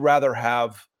 who would you rather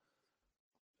have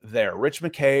there, Rich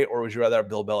McKay, or would you rather have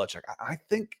Bill Belichick? I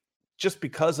think just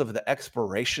because of the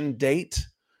expiration date,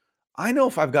 I know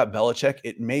if I've got Belichick,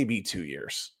 it may be 2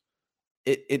 years.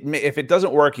 It may, if it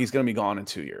doesn't work, he's going to be gone in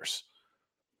 2 years.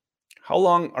 How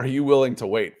long are you willing to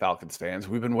wait, Falcons fans?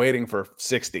 We've been waiting for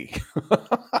 60.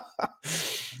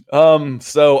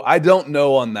 So I don't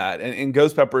know on that. And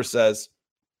Ghost Pepper says,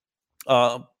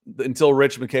 until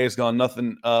Rich McKay is gone,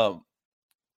 nothing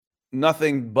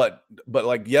but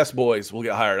like yes boys will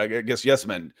get hired. I guess yes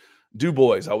men do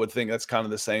boys. I would think that's kind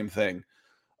of the same thing.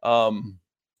 And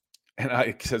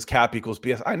it says cap equals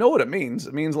BS. I know what it means.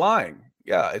 It means lying.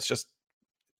 Yeah, it's just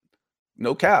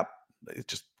no cap. It's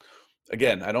just,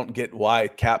 again, I don't get why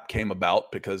cap came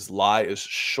about, because lie is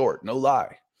short. No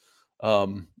lie.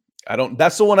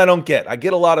 That's the one I don't get. I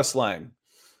get a lot of slang.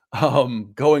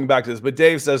 Going back to this, but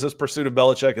Dave says this pursuit of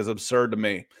Belichick is absurd to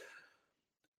me.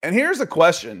 And here's a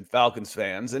question, Falcons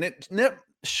fans, and it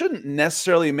shouldn't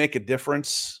necessarily make a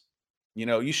difference.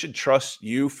 You should trust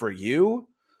you for you.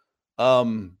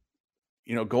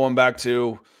 Going back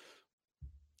to,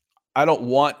 I don't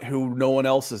want who no one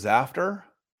else is after.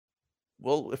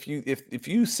 Well, if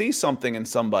you see something in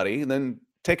somebody, then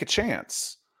take a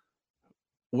chance.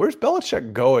 Where's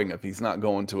Belichick going if he's not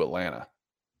going to Atlanta?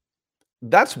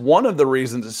 That's one of the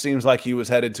reasons it seems like he was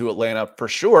headed to Atlanta for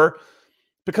sure,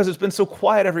 because it's been so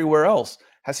quiet everywhere else.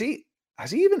 Has he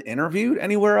even interviewed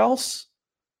anywhere else?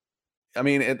 I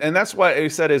mean, and that's why he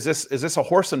said, is this a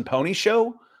horse and pony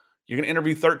show? You're going to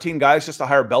interview 13 guys just to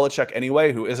hire Belichick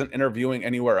anyway, who isn't interviewing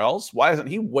anywhere else? Why isn't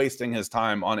he wasting his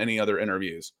time on any other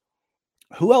interviews?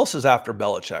 Who else is after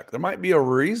Belichick? There might be a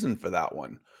reason for that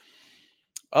one.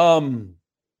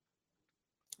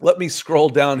 Let me scroll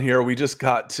down here. We just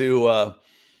got to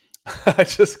I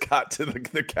just got to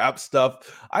the cap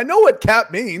stuff. I know what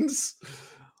cap means.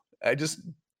 I just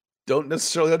don't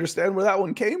necessarily understand where that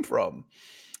one came from.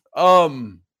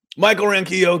 Michael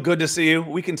Ranquillo, good to see you.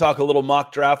 We can talk a little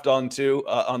mock draft on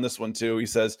this one too. He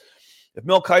says, if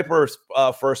Mel Kiper's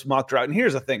first mock draft, and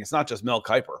here's the thing, it's not just Mel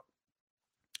Kiper,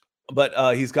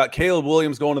 but he's got Caleb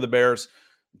Williams going to the Bears,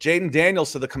 Jaden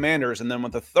Daniels to the Commanders, and then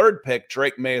with the third pick,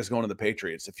 Drake May is going to the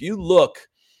Patriots. If you look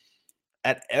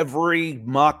at every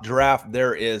mock draft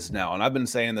there is now, and I've been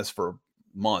saying this for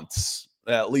months,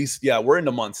 at least, we're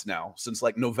into months now, since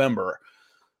like November.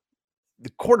 The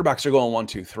quarterbacks are going 1,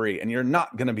 2, 3, and you're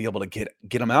not going to be able to get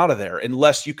them out of there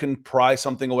unless you can pry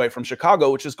something away from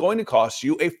Chicago, which is going to cost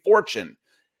you a fortune.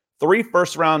 3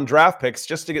 first-round draft picks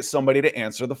just to get somebody to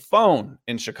answer the phone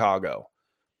in Chicago.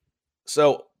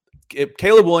 So if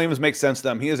Caleb Williams makes sense to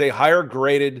them. He is a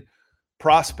higher-graded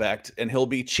prospect, and he'll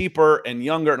be cheaper and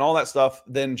younger and all that stuff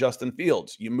than Justin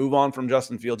Fields. You move on from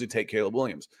Justin Fields, you take Caleb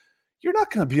Williams. You're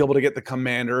not going to be able to get the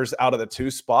Commanders out of the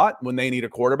 2 spot when they need a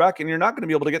quarterback, and you're not going to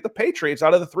be able to get the Patriots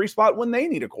out of the 3 spot when they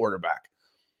need a quarterback.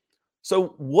 So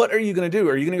what are you going to do?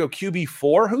 Are you going to go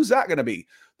QB4? Who's that going to be?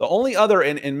 The only other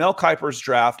in Mel Kiper's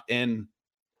draft, it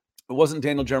wasn't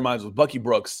Daniel Jeremiah, it was Bucky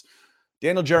Brooks.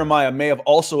 Daniel Jeremiah may have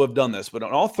also have done this, but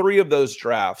on all 3 of those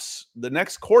drafts, the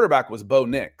next quarterback was Bo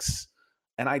Nix.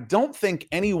 And I don't think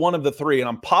any one of the 3, and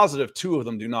I'm positive 2 of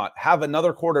them do not, have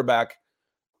another quarterback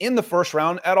in the first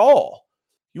round at all.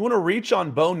 You want to reach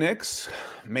on Bo Nix?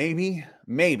 Maybe.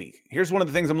 Here's one of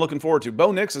the things I'm looking forward to.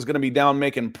 Bo Nix is going to be down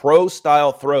making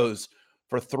pro-style throws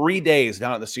for 3 days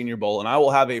down at the Senior Bowl, and I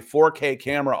will have a 4K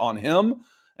camera on him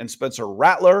and Spencer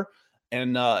Rattler,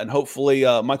 and hopefully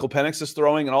Michael Penix is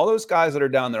throwing, and all those guys that are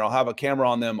down there, I'll have a camera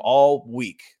on them all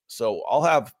week. So I'll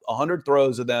have 100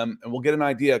 throws of them, and we'll get an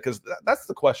idea, because that's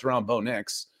the question around Bo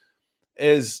Nix,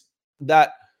 is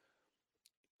that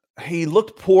he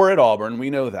looked poor at Auburn. We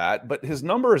know that, but his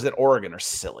numbers at Oregon are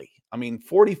silly. I mean,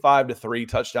 45-3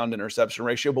 touchdown to interception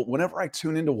ratio. But whenever I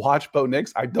tune in to watch Bo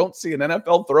Nix, I don't see an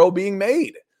NFL throw being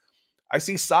made. I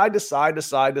see side to side to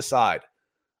side to side.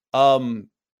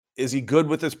 Is he good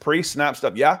with his pre-snap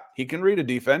stuff? Yeah, he can read a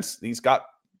defense. He's got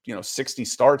 60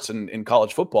 starts in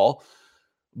college football,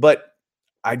 but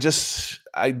I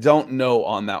don't know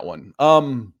on that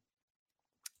one.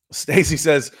 Stacy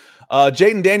says,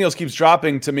 Jaden Daniels keeps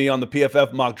dropping to me on the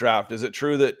PFF mock draft. Is it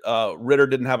true that Ritter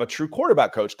didn't have a true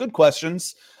quarterback coach? Good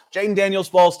questions. Jaden Daniels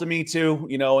falls to me too,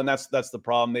 and that's the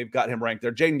problem. They've got him ranked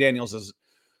there. Jaden Daniels is,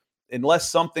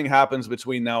 unless something happens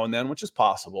between now and then, which is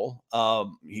possible,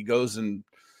 he goes and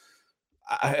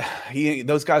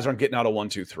those guys aren't getting out of 1,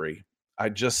 2, 3. I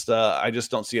just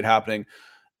don't see it happening.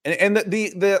 And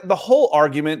the whole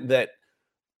argument that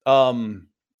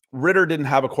Ritter didn't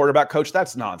have a quarterback coach,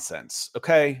 that's nonsense.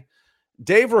 Okay.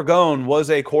 Dave Ragone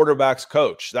was a quarterback's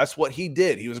coach. That's what he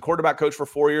did. He was a quarterback coach for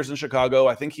 4 years in Chicago.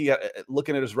 I think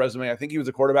looking at his resume, I think he was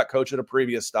a quarterback coach at a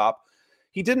previous stop.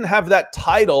 He didn't have that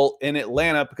title in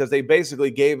Atlanta because they basically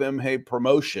gave him a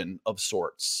promotion of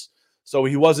sorts. So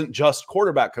he wasn't just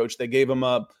quarterback coach. They gave him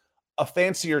a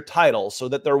fancier title so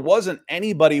that there wasn't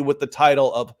anybody with the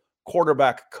title of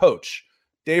quarterback coach.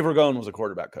 Dave Ragone was a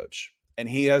quarterback coach, and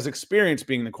he has experience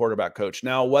being the quarterback coach.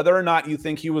 Now, whether or not you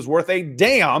think he was worth a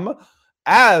damn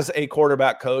as a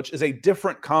quarterback coach is a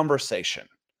different conversation.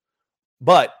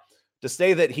 But to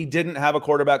say that he didn't have a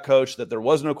quarterback coach, that there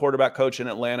was no quarterback coach in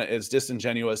Atlanta is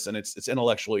disingenuous, and it's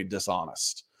intellectually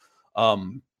dishonest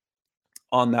on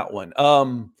that one.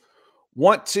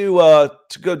 Want to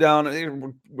go down.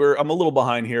 I'm a little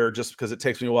behind here just because it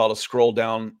takes me a while to scroll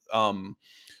down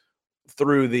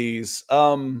through these.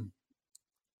 Brian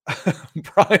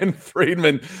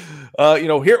Friedman,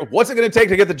 here, what's it going to take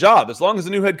to get the job? As long as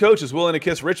the new head coach is willing to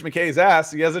kiss Rich McKay's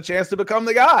ass, he has a chance to become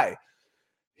the guy.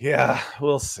 Yeah,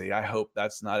 we'll see. I hope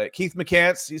that's not it. Keith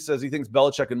McCants, he says he thinks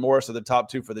Belichick and Morris are the top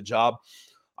two for the job.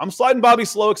 I'm sliding Bobby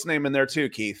Slowick's name in there too,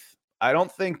 Keith. I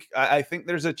think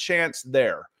there's a chance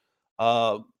there.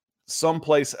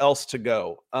 Someplace else to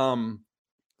go. And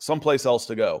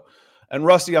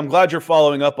Rusty, I'm glad you're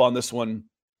following up on this one.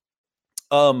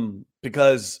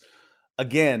 Because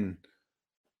again,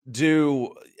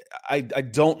 I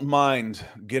don't mind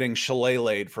getting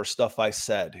shillelagh'd for stuff I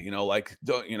said,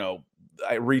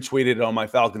 I retweeted it on my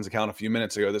Falcons account a few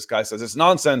minutes ago. This guy says it's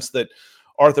nonsense that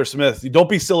Arthur Smith, don't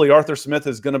be silly. Arthur Smith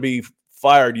is going to be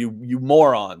fired. You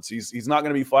morons. He's not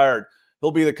going to be fired. He'll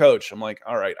be the coach. I'm like,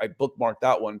 all right, I bookmarked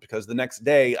that one because the next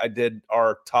day I did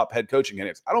our top head coaching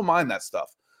candidates. I don't mind that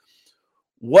stuff.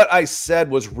 What I said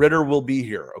was Ritter will be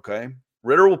here. Okay.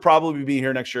 Ritter will probably be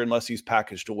here next year unless he's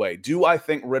packaged away. Do I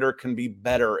think Ritter can be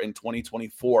better in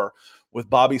 2024 with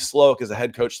Bobby Slowick as a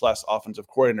head coach / offensive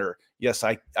coordinator? Yes,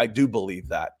 I do believe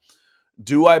that.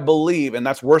 Do I believe, and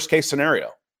that's worst case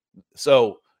scenario.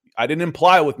 So I didn't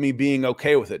imply with me being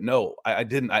okay with it. No, I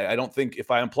didn't. I don't think if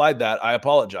I implied that, I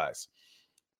apologize.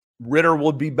 Ritter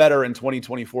will be better in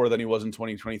 2024 than he was in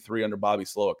 2023 under Bobby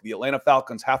Slowick. The Atlanta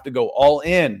Falcons have to go all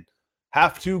in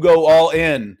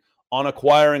on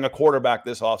acquiring a quarterback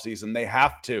this offseason. They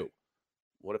have to.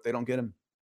 What if they don't get him?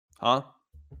 Huh?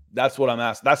 That's what I'm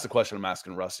asking. That's the question I'm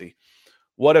asking, Rusty.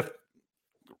 What if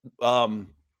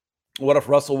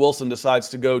Russell Wilson decides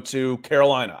to go to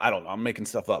Carolina? I don't know. I'm making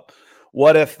stuff up.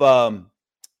 What if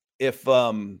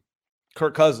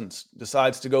Kirk Cousins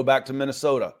decides to go back to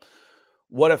Minnesota?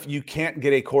 What if you can't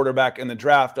get a quarterback in the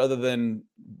draft other than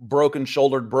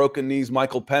broken-shouldered, broken knees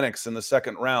Michael Penix in the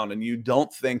second round, and you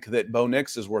don't think that Bo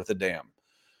Nix is worth a damn?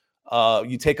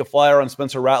 You take a flyer on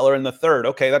Spencer Rattler in the third.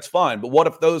 Okay, that's fine. But what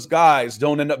if those guys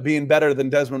don't end up being better than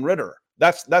Desmond Ritter?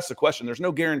 That's the question. There's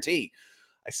no guarantee.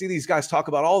 I see these guys talk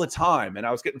about all the time, and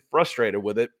I was getting frustrated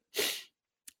with it.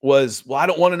 I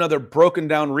don't want another broken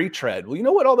down retread. Well, you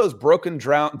know what all those broken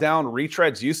down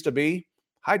retreads used to be?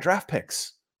 High draft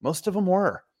picks. Most of them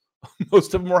were.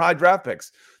 Most of them were high draft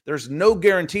picks. There's no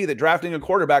guarantee that drafting a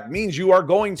quarterback means you are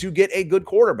going to get a good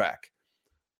quarterback.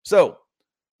 So,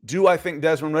 do I think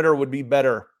Desmond Ritter would be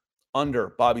better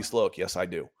under Bobby Slowick? Yes, I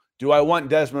do. Do I want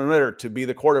Desmond Ritter to be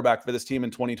the quarterback for this team in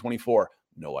 2024?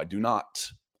 No, I do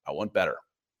not. I want better.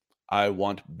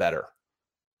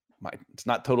 It's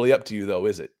not totally up to you, though,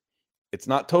 is it? It's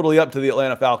not totally up to the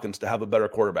Atlanta Falcons to have a better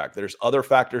quarterback. There's other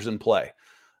factors in play.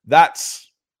 That's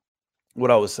what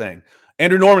I was saying.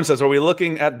 Andrew Norman says, are we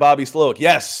looking at Bobby Slowick?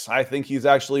 Yes, I think he's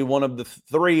actually one of the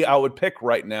three I would pick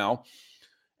right now.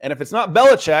 And if it's not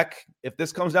Belichick, if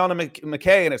this comes down to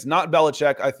McKay and it's not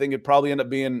Belichick, I think it'd probably end up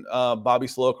being Bobby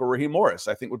Slowick or Raheem Morris.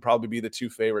 I think would probably be the two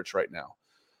favorites right now.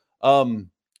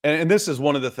 And this is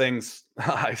one of the things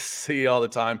I see all the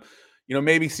time.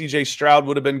 Maybe CJ Stroud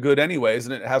would have been good anyways,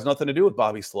 and it has nothing to do with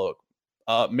Bobby Slowick.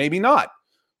 Maybe not.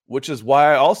 Which is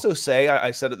why I also say,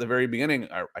 I said at the very beginning,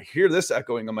 I hear this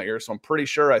echoing in my ear, so I'm pretty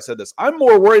sure I said this. I'm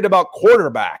more worried about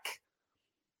quarterback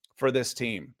for this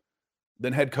team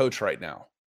than head coach right now.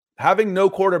 Having no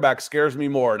quarterback scares me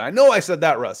more. And I know I said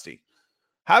that, Rusty.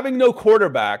 Having no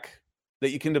quarterback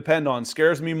that you can depend on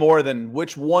scares me more than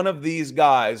which one of these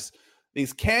guys,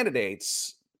 these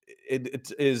candidates,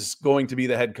 it is going to be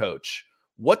the head coach.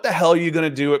 What the hell are you going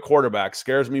to do at quarterback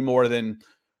scares me more than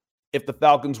if the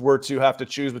Falcons were to have to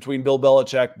choose between Bill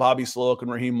Belichick, Bobby Slowick, and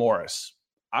Raheem Morris.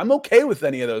 I'm okay with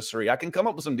any of those three. I can come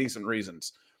up with some decent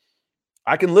reasons.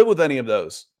 I can live with any of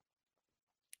those.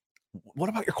 What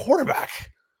about your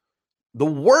quarterback? The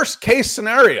worst case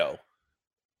scenario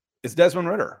is Desmond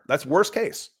Ridder. That's worst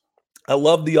case. I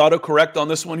love the autocorrect on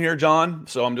this one here, John.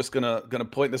 So I'm just gonna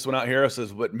point this one out here. It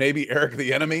says, but maybe Eric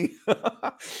the enemy.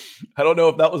 I don't know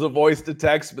if that was a voice to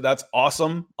text, but that's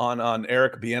awesome on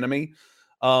Eric Bieniemy.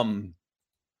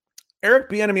 Eric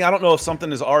Bieniemy, I don't know if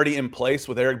something is already in place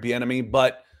with Eric Bieniemy,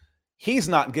 but he's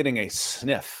not getting a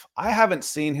sniff. I haven't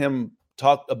seen him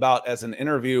talked about as an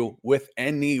interview with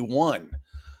anyone.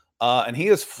 And he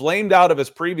is flamed out of his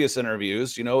previous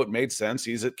interviews. You know, it made sense.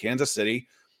 He's at Kansas City,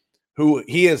 who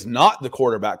he is not the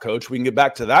quarterback coach. We can get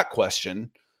back to that question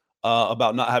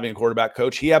about not having a quarterback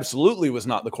coach. He absolutely was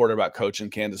not the quarterback coach in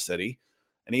Kansas City.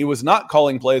 And he was not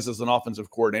calling plays as an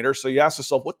offensive coordinator. So you ask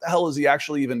yourself, what the hell is he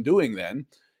actually even doing then?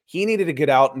 He needed to get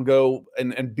out and go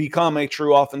and become a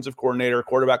true offensive coordinator,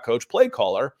 quarterback coach, play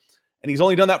caller. And he's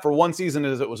only done that for one season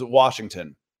as it was at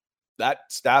Washington. That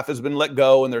staff has been let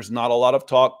go, and there's not a lot of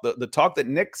talk. The talk that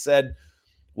Nick said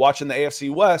watching the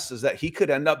AFC West is that he could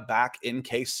end up back in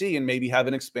KC and maybe have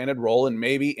an expanded role, and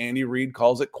maybe Andy Reid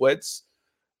calls it quits.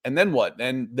 And then what?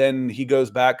 And then he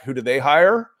goes back. Who do they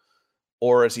hire?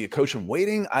 Or is he a coach in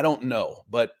waiting? I don't know.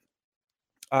 But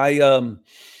I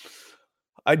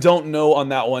don't know on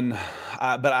that one.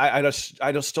 But I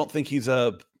just don't think he's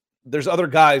a – there's other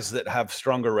guys that have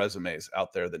stronger resumes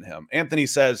out there than him. Anthony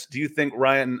says, do you think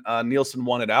Ryan Nielsen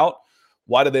wanted out?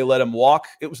 Why did they let him walk?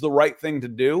 It was the right thing to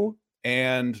do.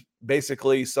 And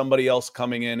basically somebody else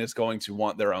coming in is going to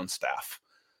want their own staff.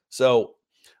 So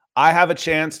I have a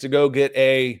chance to go get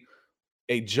a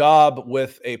job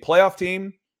with a playoff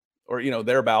team or, you know,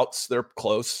 thereabouts. They're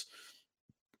close.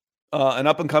 An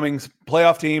up-and-coming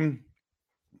playoff team.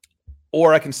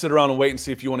 Or I can sit around and wait and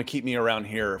see if you want to keep me around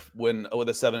here with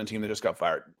a 7 team that just got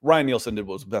fired. Ryan Nielsen did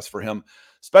what was best for him,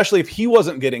 especially if he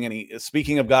wasn't getting any.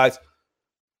 Speaking of guys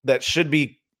that should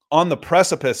be on the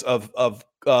precipice of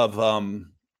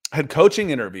head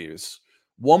coaching interviews,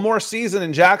 one more season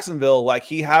in Jacksonville like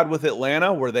he had with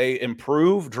Atlanta where they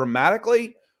improved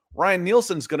dramatically, Ryan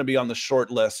Nielsen's going to be on the short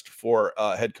list for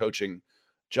head coaching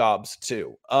jobs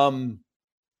too.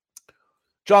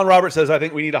 John Roberts says, I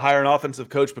think we need to hire an offensive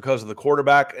coach because of the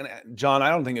quarterback. And John, I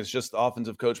don't think it's just the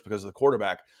offensive coach because of the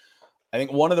quarterback. I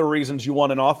think one of the reasons you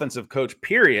want an offensive coach,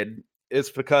 period,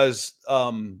 is because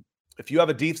if you have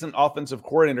a decent offensive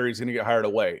coordinator, he's going to get hired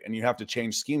away, and you have to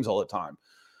change schemes all the time.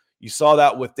 You saw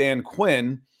that with Dan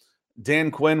Quinn. Dan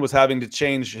Quinn was having to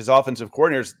change his offensive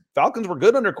coordinators. Falcons were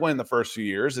good under Quinn the first few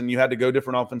years, and you had to go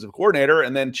different offensive coordinator,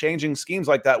 and then changing schemes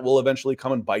like that will eventually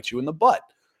come and bite you in the butt.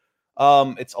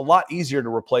 It's a lot easier to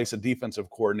replace a defensive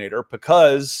coordinator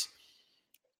because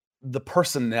the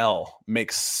personnel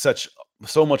makes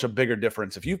so much a bigger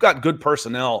difference. If you've got good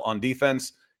personnel on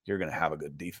defense, you're going to have a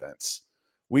good defense.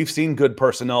 We've seen good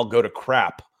personnel go to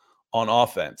crap on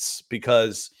offense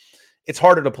because it's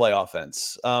harder to play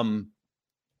offense.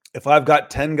 If I've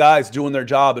got 10 guys doing their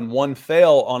job and one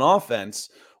fail on offense,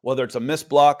 whether it's a missed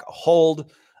block, a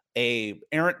hold, a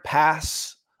errant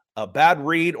pass, a bad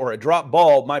read, or a drop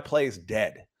ball, my play is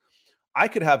dead. I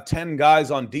could have 10 guys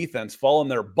on defense fall on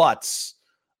their butts,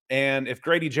 and if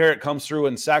Grady Jarrett comes through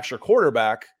and sacks your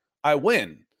quarterback, I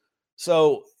win.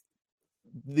 So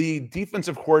the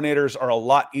defensive coordinators are a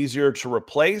lot easier to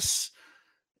replace.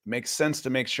 It makes sense to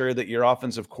make sure that your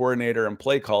offensive coordinator and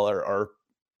play caller are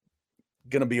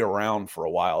going to be around for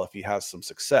a while if he has some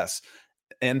success.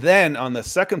 And then on the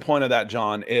second point of that,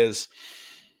 John, is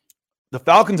the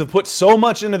Falcons have put so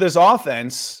much into this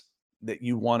offense that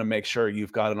you want to make sure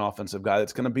you've got an offensive guy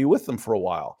that's going to be with them for a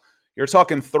while. You're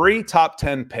talking 3 top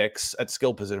 10 picks at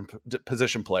skill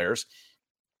position players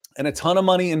and a ton of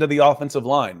money into the offensive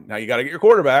line. Now you got to get your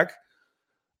quarterback,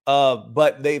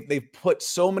 but they've put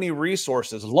so many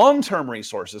resources, long-term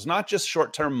resources, not just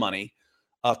short-term money.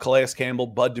 Calais Campbell,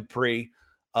 Bud Dupree,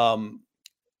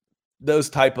 those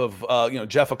type of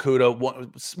Jeff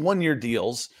Okudah, one-year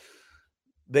deals.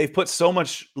 They've put so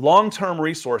much long-term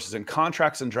resources and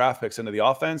contracts and draft picks into the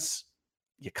offense.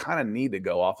 You kind of need to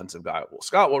go offensive guy. Well,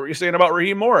 Scott, what were you saying about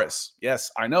Raheem Morris?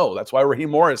 Yes, I know. That's why Raheem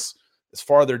Morris is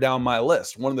farther down my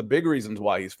list. One of the big reasons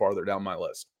why he's farther down my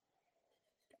list.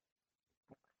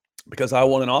 Because I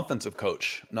want an offensive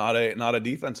coach, not a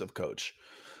defensive coach.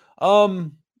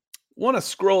 Want to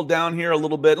scroll down here a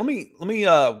little bit. Let me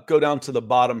go down to the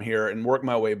bottom here and work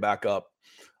my way back up.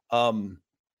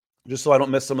 Just so I don't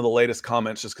miss some of the latest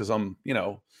comments, just because I'm,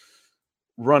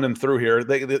 running through here.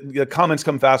 The comments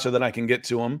come faster than I can get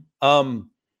to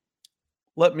them.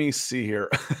 Let me see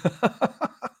here.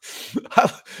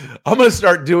 I'm going to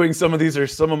start doing some of these are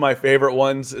some of my favorite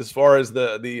ones as far as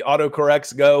the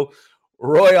autocorrects go.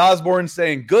 Roy Osborne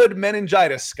saying, good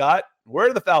meningitis, Scott. Where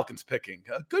are the Falcons picking?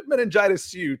 Good meningitis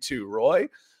to you too, Roy.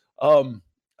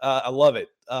 I love it.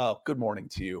 Good morning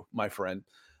to you, my friend.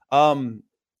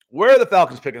 Where are the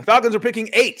Falcons picking? The Falcons are picking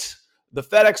 8. The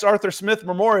FedEx Arthur Smith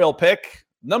Memorial pick,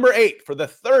 number 8 for the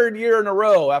 3rd year in a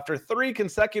row after 3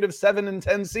 consecutive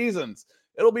 7-10 seasons.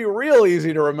 It'll be real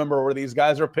easy to remember where these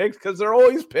guys are picked because they're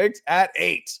always picked at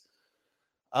 8.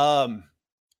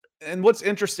 And what's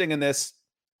interesting in this,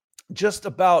 just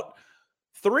about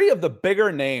 3 of the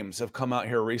bigger names have come out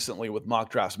here recently with mock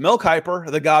drafts. Mel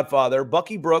Kiper, the Godfather,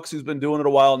 Bucky Brooks, who's been doing it a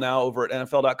while now over at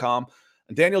NFL.com,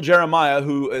 and Daniel Jeremiah,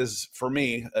 who is, for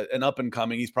me, an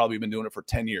up-and-coming. He's probably been doing it for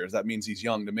 10 years. That means he's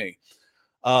young to me.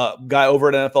 Guy over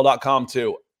at NFL.com,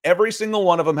 too. Every single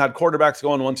one of them had quarterbacks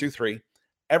going 1, 2, 3.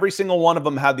 Every single one of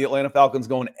them had the Atlanta Falcons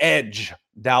going edge,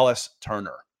 Dallas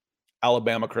Turner,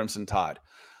 Alabama Crimson Tide.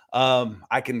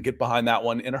 I can get behind that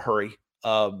one in a hurry.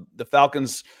 The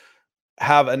Falcons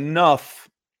have enough.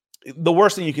 The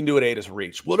worst thing you can do at 8 is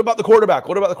reach. What about the quarterback?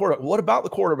 What about the quarterback? What about the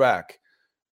quarterback?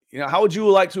 You know, how would you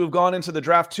like to have gone into the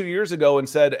draft 2 years ago and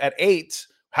said at 8,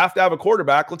 have to have a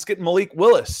quarterback. Let's get Malik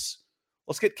Willis.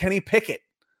 Let's get Kenny Pickett.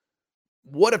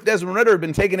 What if Desmond Ridder had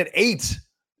been taken at 8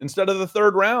 instead of the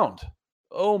 3rd round?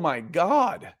 Oh my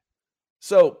God.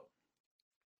 So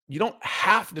you don't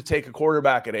have to take a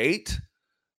quarterback at 8.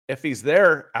 If he's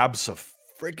there,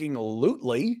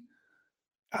 absolutely.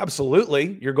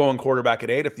 Absolutely, you're going quarterback at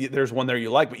 8 if there's one there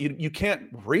you like, but you can't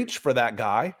reach for that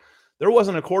guy. There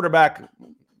wasn't a quarterback.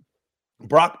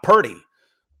 Brock Purdy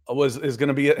is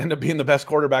going to end up being the best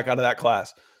quarterback out of that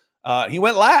class. He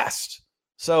went last.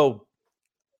 So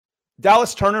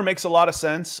Dallas Turner makes a lot of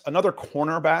sense. Another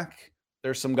cornerback.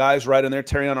 There's some guys right in there.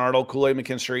 Terrion Arnold, Kool-Aid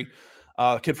McKinstry,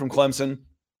 kid from Clemson.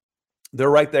 They're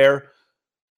right there.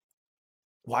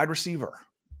 Wide receiver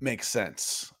makes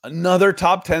sense. Another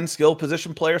top 10 skill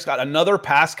position player. Scott, another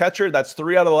pass catcher. That's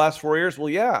 3 out of the last 4 years. Well,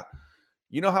 yeah.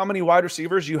 You know how many wide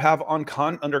receivers you have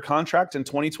under contract in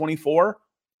 2024?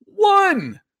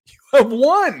 1. You have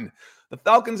 1. The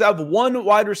Falcons have 1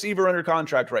 wide receiver under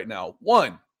contract right now.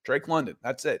 1. Drake London.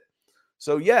 That's it.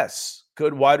 So, yes,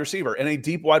 good wide receiver and a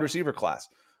deep wide receiver class.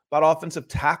 About offensive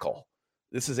tackle.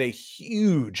 This is a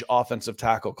huge offensive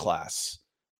tackle class.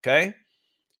 Okay?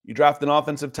 You draft an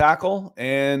offensive tackle,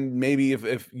 and maybe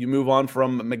if you move on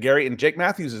from McGarry, and Jake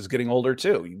Matthews is getting older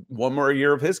too. 1 more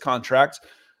year of his contract.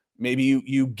 Maybe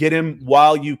you get him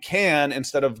while you can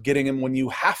instead of getting him when you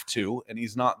have to, and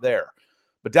he's not there.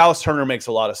 But Dallas Turner makes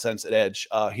a lot of sense at edge.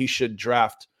 He should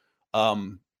draft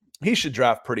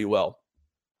pretty well.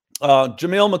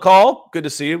 Jameel McCall, good to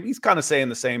see you. He's kind of saying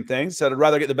the same thing. He said, I'd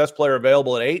rather get the best player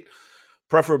available at 8,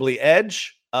 preferably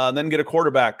edge, then get a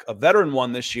quarterback, a veteran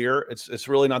one this year. It's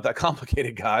really not that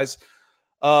complicated, guys.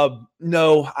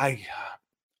 No,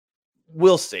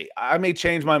 we'll see. I may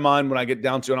change my mind when I get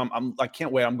down to it. I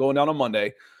can't wait. I'm going down on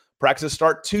Monday. Practices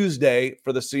start Tuesday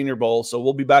for the Senior Bowl. So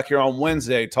we'll be back here on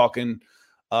Wednesday talking.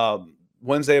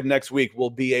 Wednesday of next week will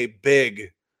be a big,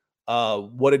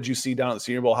 what did you see down at the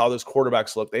Senior Bowl? How those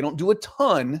quarterbacks look. They don't do a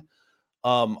ton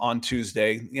on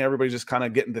Tuesday. You know, everybody's just kind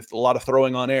of getting a lot of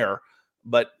throwing on air,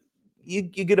 but you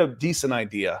get a decent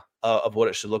idea of what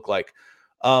it should look like.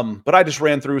 But I just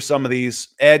ran through some of these.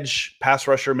 Edge, pass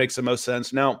rusher makes the most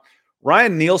sense. Now,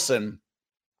 Ryan Nielsen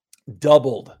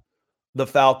doubled the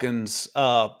Falcons'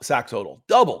 sack total.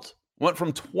 Doubled. Went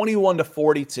from 21 to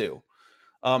 42.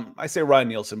 I say Ryan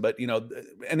Nielsen, but, you know,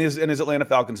 and his Atlanta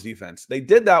Falcons defense. They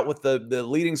did that with the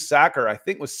leading sacker, I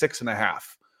think, was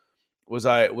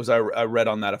 6.5. I read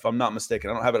on that, if I'm not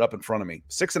mistaken. I don't have it up in front of me.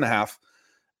 6.5.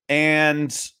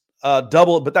 And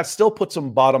double, but that still puts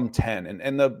them bottom 10.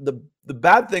 And the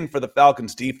bad thing for the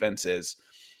Falcons defense is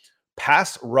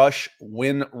pass rush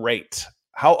win rate.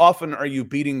 How often are you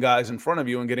beating guys in front of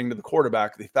you and getting to the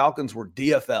quarterback? The Falcons were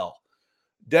DFL.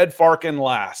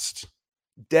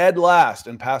 Dead last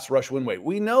in pass rush win rate.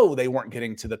 We know they weren't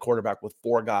getting to the quarterback with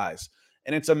 4 guys.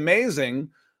 And it's amazing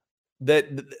that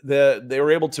they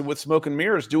were able to, with smoke and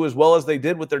mirrors, do as well as they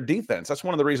did with their defense. That's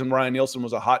one of the reasons Ryan Nielsen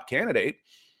was a hot candidate.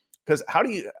 Because how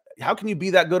can you be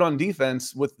that good on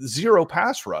defense with 0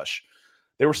 pass rush?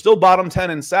 They were still bottom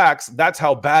 10 in sacks. That's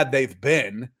how bad they've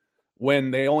been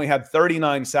when they only had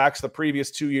 39 sacks the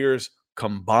previous 2 years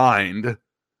combined.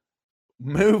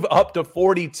 Move up to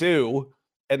 42,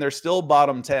 and they're still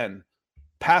bottom 10.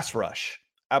 Pass rush,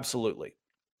 absolutely.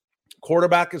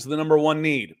 Quarterback is the number 1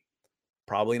 need.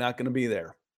 Probably not going to be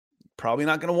there. Probably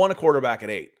not going to want a quarterback at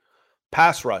 8.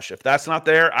 Pass rush, if that's not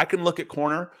there, I can look at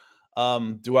corner.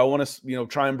 Do I want to,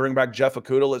 try and bring back Jeff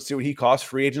Okudah? Let's see what he costs.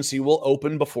 Free agency will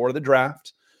open before the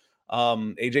draft.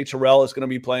 AJ Terrell is going to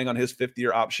be playing on his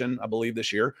 5th-year option, I believe,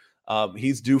 this year.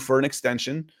 He's due for an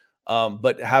extension.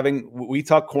 But we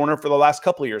talked corner for the last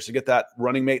couple of years to get that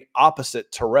running mate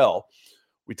opposite Terrell.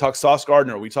 We talk Sauce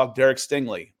Gardner. We talk Derek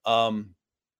Stingley,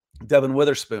 Devin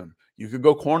Witherspoon. You could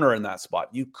go corner in that spot.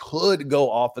 You could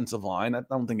go offensive line. I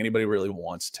don't think anybody really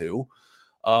wants to.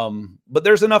 But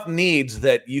there's enough needs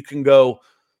that you can go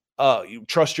you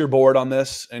trust your board on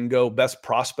this and go best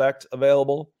prospect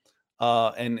available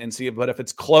and see it. But if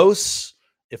it's close,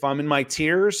 if I'm in my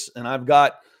tiers and I've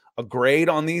got a grade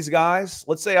on these guys,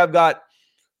 let's say I've got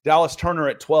Dallas Turner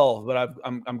at 12, but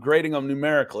I'm grading them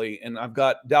numerically, and I've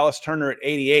got Dallas Turner at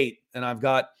 88, and I've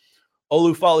got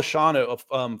Olu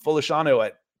Folashano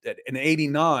at an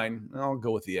 89. I'll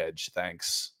go with the edge.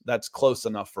 Thanks. That's close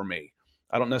enough for me.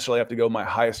 I don't necessarily have to go my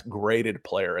highest graded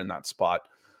player in that spot.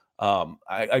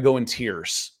 I go in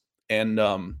tiers, and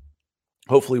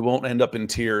hopefully won't end up in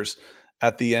tears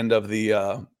at the end of the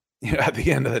at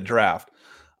the end of the draft.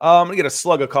 I'm gonna get a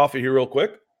slug of coffee here real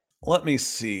quick. Let me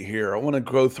see here. I want to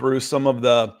go through some of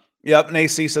the. Yep,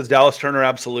 AC says Dallas Turner,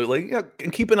 absolutely. Yeah,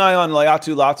 and keep an eye on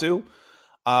Latu.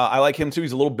 I like him too.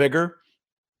 He's a little bigger.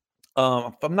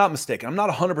 If I'm not mistaken, I'm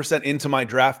not 100% into my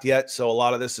draft yet, so a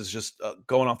lot of this is just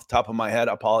going off the top of my head.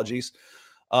 Apologies.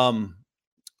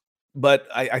 But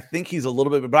I think he's a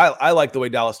little bit, but I like the way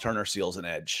Dallas Turner seals an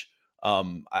edge.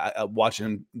 I watching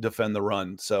him defend the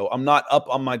run. So I'm not up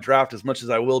on my draft as much as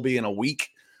I will be in a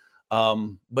week,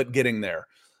 but getting there.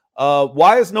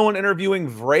 Why is no one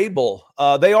interviewing Vrabel?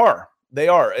 They are.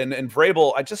 And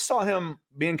Vrabel, I just saw him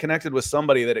being connected with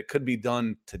somebody that it could be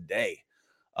done today.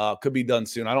 Could be done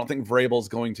soon. I don't think Vrabel's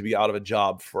going to be out of a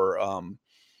job for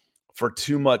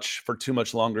too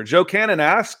much longer. Joe Cannon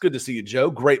asks, good to see you, Joe.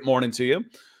 Great morning to you.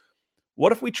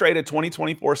 What if we trade a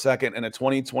 2024 second and a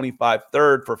 2025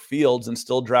 third for Fields and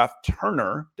still draft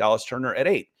Dallas Turner at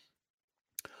 8?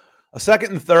 A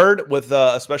second and third with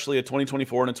especially a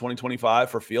 2024 and a 2025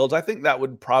 for Fields, I think that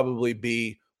would probably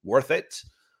be worth it.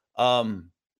 Again,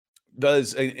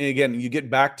 you get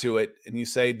back to it and you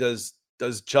say, does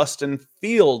Justin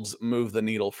Fields move the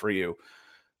needle for you?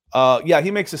 Yeah,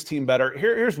 he makes his team better.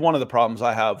 Here's one of the problems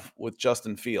I have with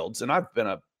Justin Fields, and I've been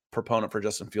a proponent for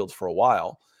Justin Fields for a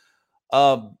while.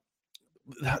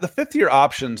 The fifth-year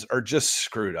options are just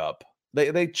screwed up.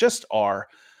 They just are.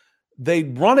 They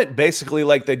run it basically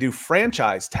like they do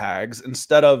franchise tags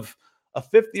instead of a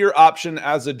fifth-year option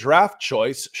as a draft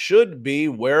choice should be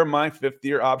where my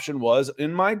fifth-year option was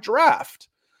in my draft.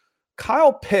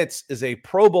 Kyle Pitts is a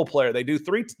Pro Bowl player. They do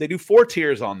 4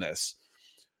 tiers on this.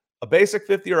 A basic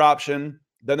fifth-year option,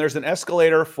 then there's an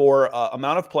escalator for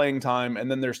amount of playing time,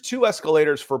 and then there's 2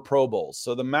 escalators for Pro Bowls.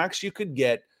 So the max you could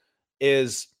get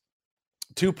is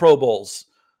 2 Pro Bowls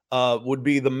would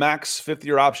be the max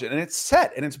fifth-year option. And it's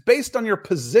set, and it's based on your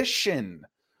position.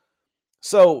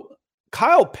 So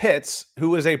Kyle Pitts,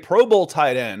 who is a Pro Bowl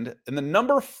tight end and the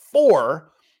number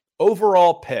 4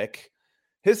 overall pick,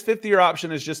 his fifth-year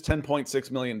option is just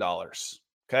 $10.6 million.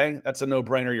 Okay? That's a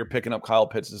no-brainer. You're picking up Kyle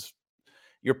Pitts.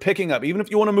 You're picking up, even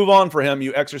if you want to move on for him,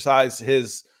 you exercise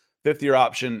his fifth-year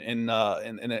option in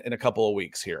a couple of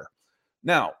weeks here.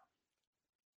 Now,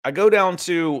 I go down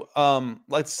to,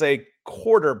 let's say,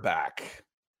 quarterback.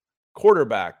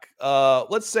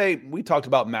 Let's say we talked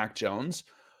about Mac Jones.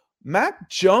 Mac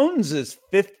Jones's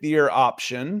fifth-year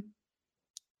option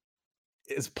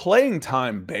is playing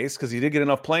time based because he did get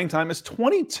enough playing time is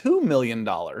 $22 million.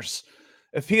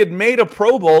 If he had made a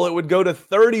Pro Bowl, it would go to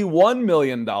 $31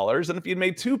 million. And if he had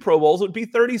made 2 Pro Bowls, it would be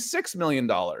 $36 million.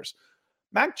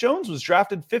 Mac Jones was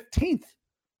drafted 15th.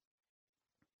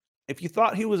 If you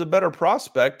thought he was a better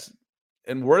prospect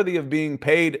and worthy of being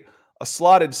paid a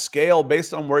slotted scale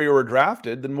based on where you were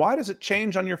drafted, then why does it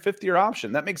change on your fifth-year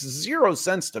option? That makes 0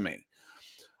 sense to me.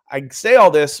 I say all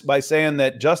this by saying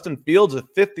that Justin Fields'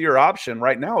 fifth-year option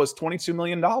right now is $22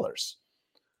 million.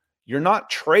 You're not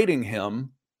trading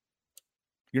him.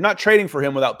 You're not trading for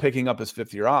him without picking up his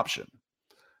fifth-year option.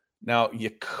 Now,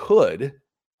 you could,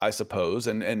 I suppose,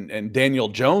 and Daniel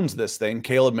Jones this thing,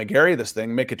 Caleb McGarry this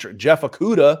thing, make it Jeff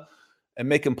Okudah and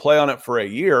make him play on it for a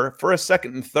year. For a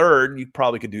second and third, you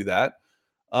probably could do that.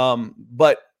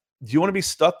 But do you want to be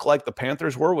stuck like the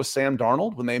Panthers were with Sam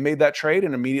Darnold when they made that trade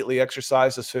and immediately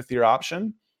exercised his fifth-year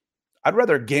option? I'd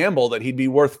rather gamble that he'd be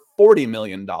worth $40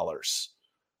 million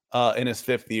in his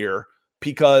fifth year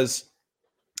because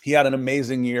he had an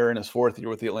amazing year in his fourth year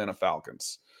with the Atlanta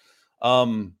Falcons.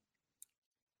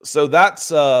 So that's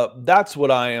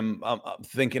what I am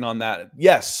thinking on that.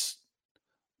 Yes,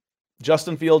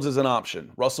 Justin Fields is an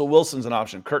option. Russell Wilson's an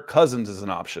option. Kirk Cousins is an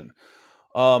option.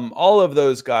 All of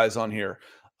those guys on here.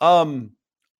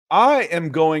 I am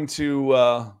going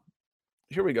to,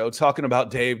 here we go, talking about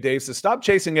Dave. Dave says, stop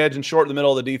chasing edge and short in the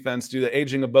middle of the defense due to the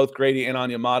aging of both Grady and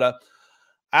Onyemata.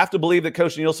 I have to believe that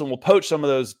Coach Nielsen will poach some of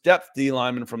those depth D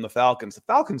linemen from the Falcons. The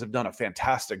Falcons have done a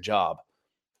fantastic job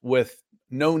with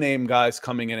no-name guys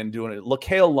coming in and doing it.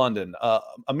 LaCale London,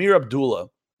 Abdullah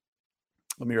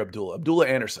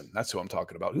Anderson. That's who I'm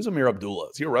talking about. Who's Amir Abdullah?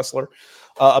 Is he a wrestler?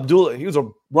 Abdullah, he was a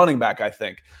running back, I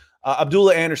think.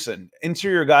 Abdullah Anderson,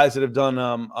 interior guys that have done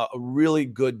a really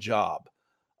good job.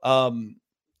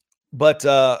 But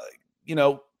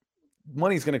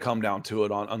money's going to come down to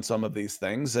it on some of these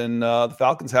things. And the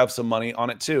Falcons have some money on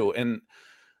it too. And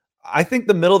I think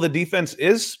the middle of the defense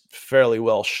is fairly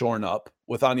well shorn up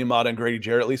with Onyemata and Grady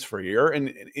Jarrett, at least for a year.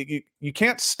 And you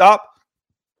can't stop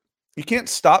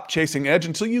chasing edge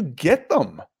until you get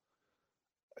them.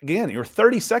 Again, you're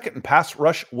 32nd in pass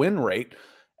rush win rate.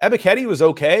 Ebiketie was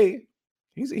okay.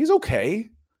 He's okay,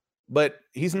 but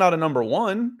he's not a number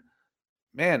one.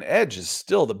 Man, edge is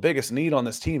still the biggest need on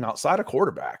this team outside of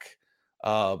quarterback,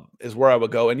 is where I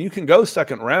would go. And you can go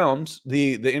second round.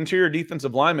 The interior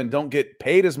defensive linemen don't get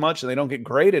paid as much and they don't get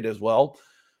graded as well.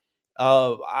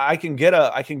 I can get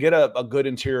a good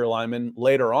interior lineman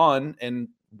later on, and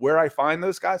where I find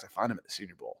those guys, I find them at the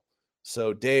Senior Bowl.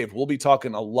 So, Dave, we'll be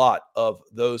talking a lot of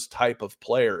those type of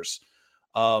players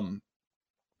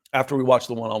after we watch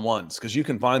the one-on-ones, because you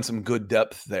can find some good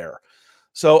depth there.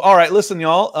 So, all right, listen,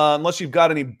 y'all, unless you've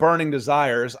got any burning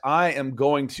desires, I am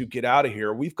going to get out of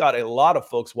here. We've got a lot of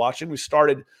folks watching. We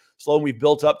started slow and we've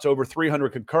built up to over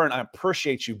 300 concurrent. I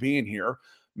appreciate you being here.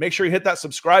 Make sure you hit that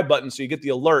subscribe button so you get the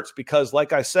alerts, because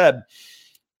like I said,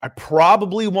 I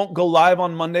probably won't go live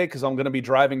on Monday because I'm going to be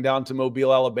driving down to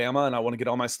Mobile, Alabama, and I want to get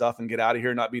all my stuff and get out of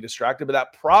here and not be distracted. But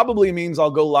that probably means I'll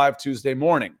go live Tuesday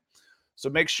morning. So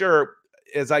make sure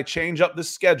as I change up the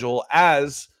schedule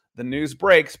as the news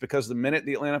breaks, because the minute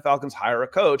the Atlanta Falcons hire a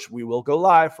coach, we will go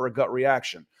live for a gut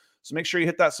reaction. So make sure you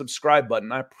hit that subscribe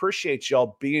button. I appreciate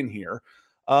y'all being here.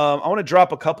 I want to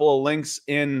drop a couple of links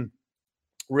in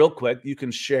real quick. You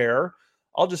can share.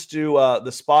 I'll just do the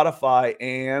Spotify,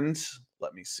 and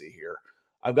let me see here.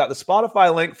 I've got the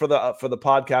Spotify link for the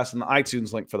podcast and the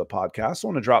iTunes link for the podcast. So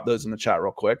I want to drop those in the chat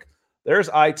real quick. There's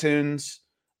iTunes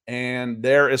and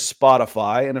there is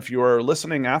Spotify. And if you are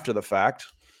listening after the fact,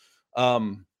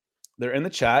 they're in the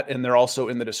chat and they're also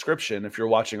in the description if you're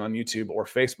watching on YouTube or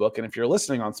Facebook. And if you're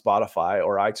listening on Spotify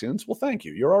or iTunes, well, thank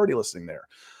you. You're already listening there.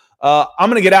 I'm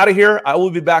going to get out of here. I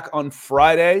will be back on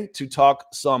Friday to talk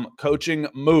some coaching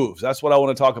moves. That's what I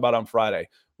want to talk about on Friday.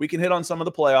 We can hit on some of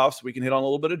the playoffs. We can hit on a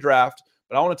little bit of draft,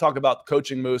 but I want to talk about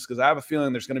coaching moves because I have a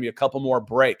feeling there's going to be a couple more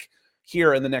break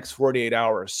here in the next 48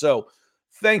 hours. So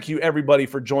thank you, everybody,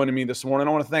 for joining me this morning.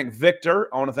 I want to thank Victor.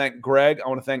 I want to thank Greg. I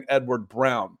want to thank Edward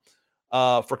Brown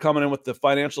for coming in with the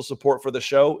financial support for the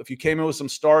show. If you came in with some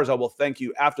stars, I will thank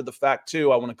you after the fact,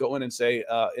 too. I want to go in and say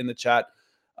in the chat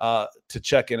to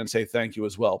check in and say thank you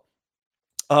as well.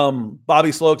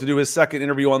 Bobby Sloak to do his second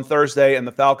interview on Thursday, and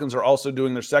the Falcons are also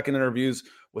doing their second interviews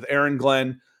with Aaron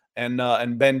Glenn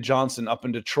and Ben Johnson up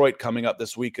in Detroit coming up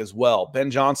this week as well.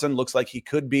 Ben Johnson looks like he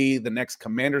could be the next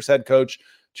Commanders head coach.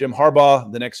 Jim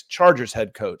Harbaugh, the next Chargers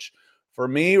head coach. For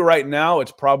me right now,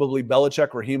 it's probably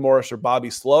Belichick, Raheem Morris, or Bobby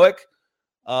Sloak.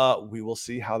 We will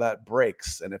see how that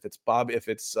breaks. And if it's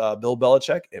Bill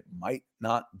Belichick, it might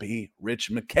not be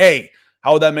Rich McKay.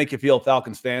 How would that make you feel,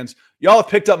 Falcons fans? Y'all have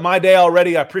picked up my day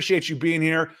already. I appreciate you being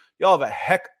here. Y'all have a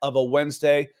heck of a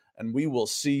Wednesday, and we will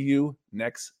see you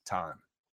next time.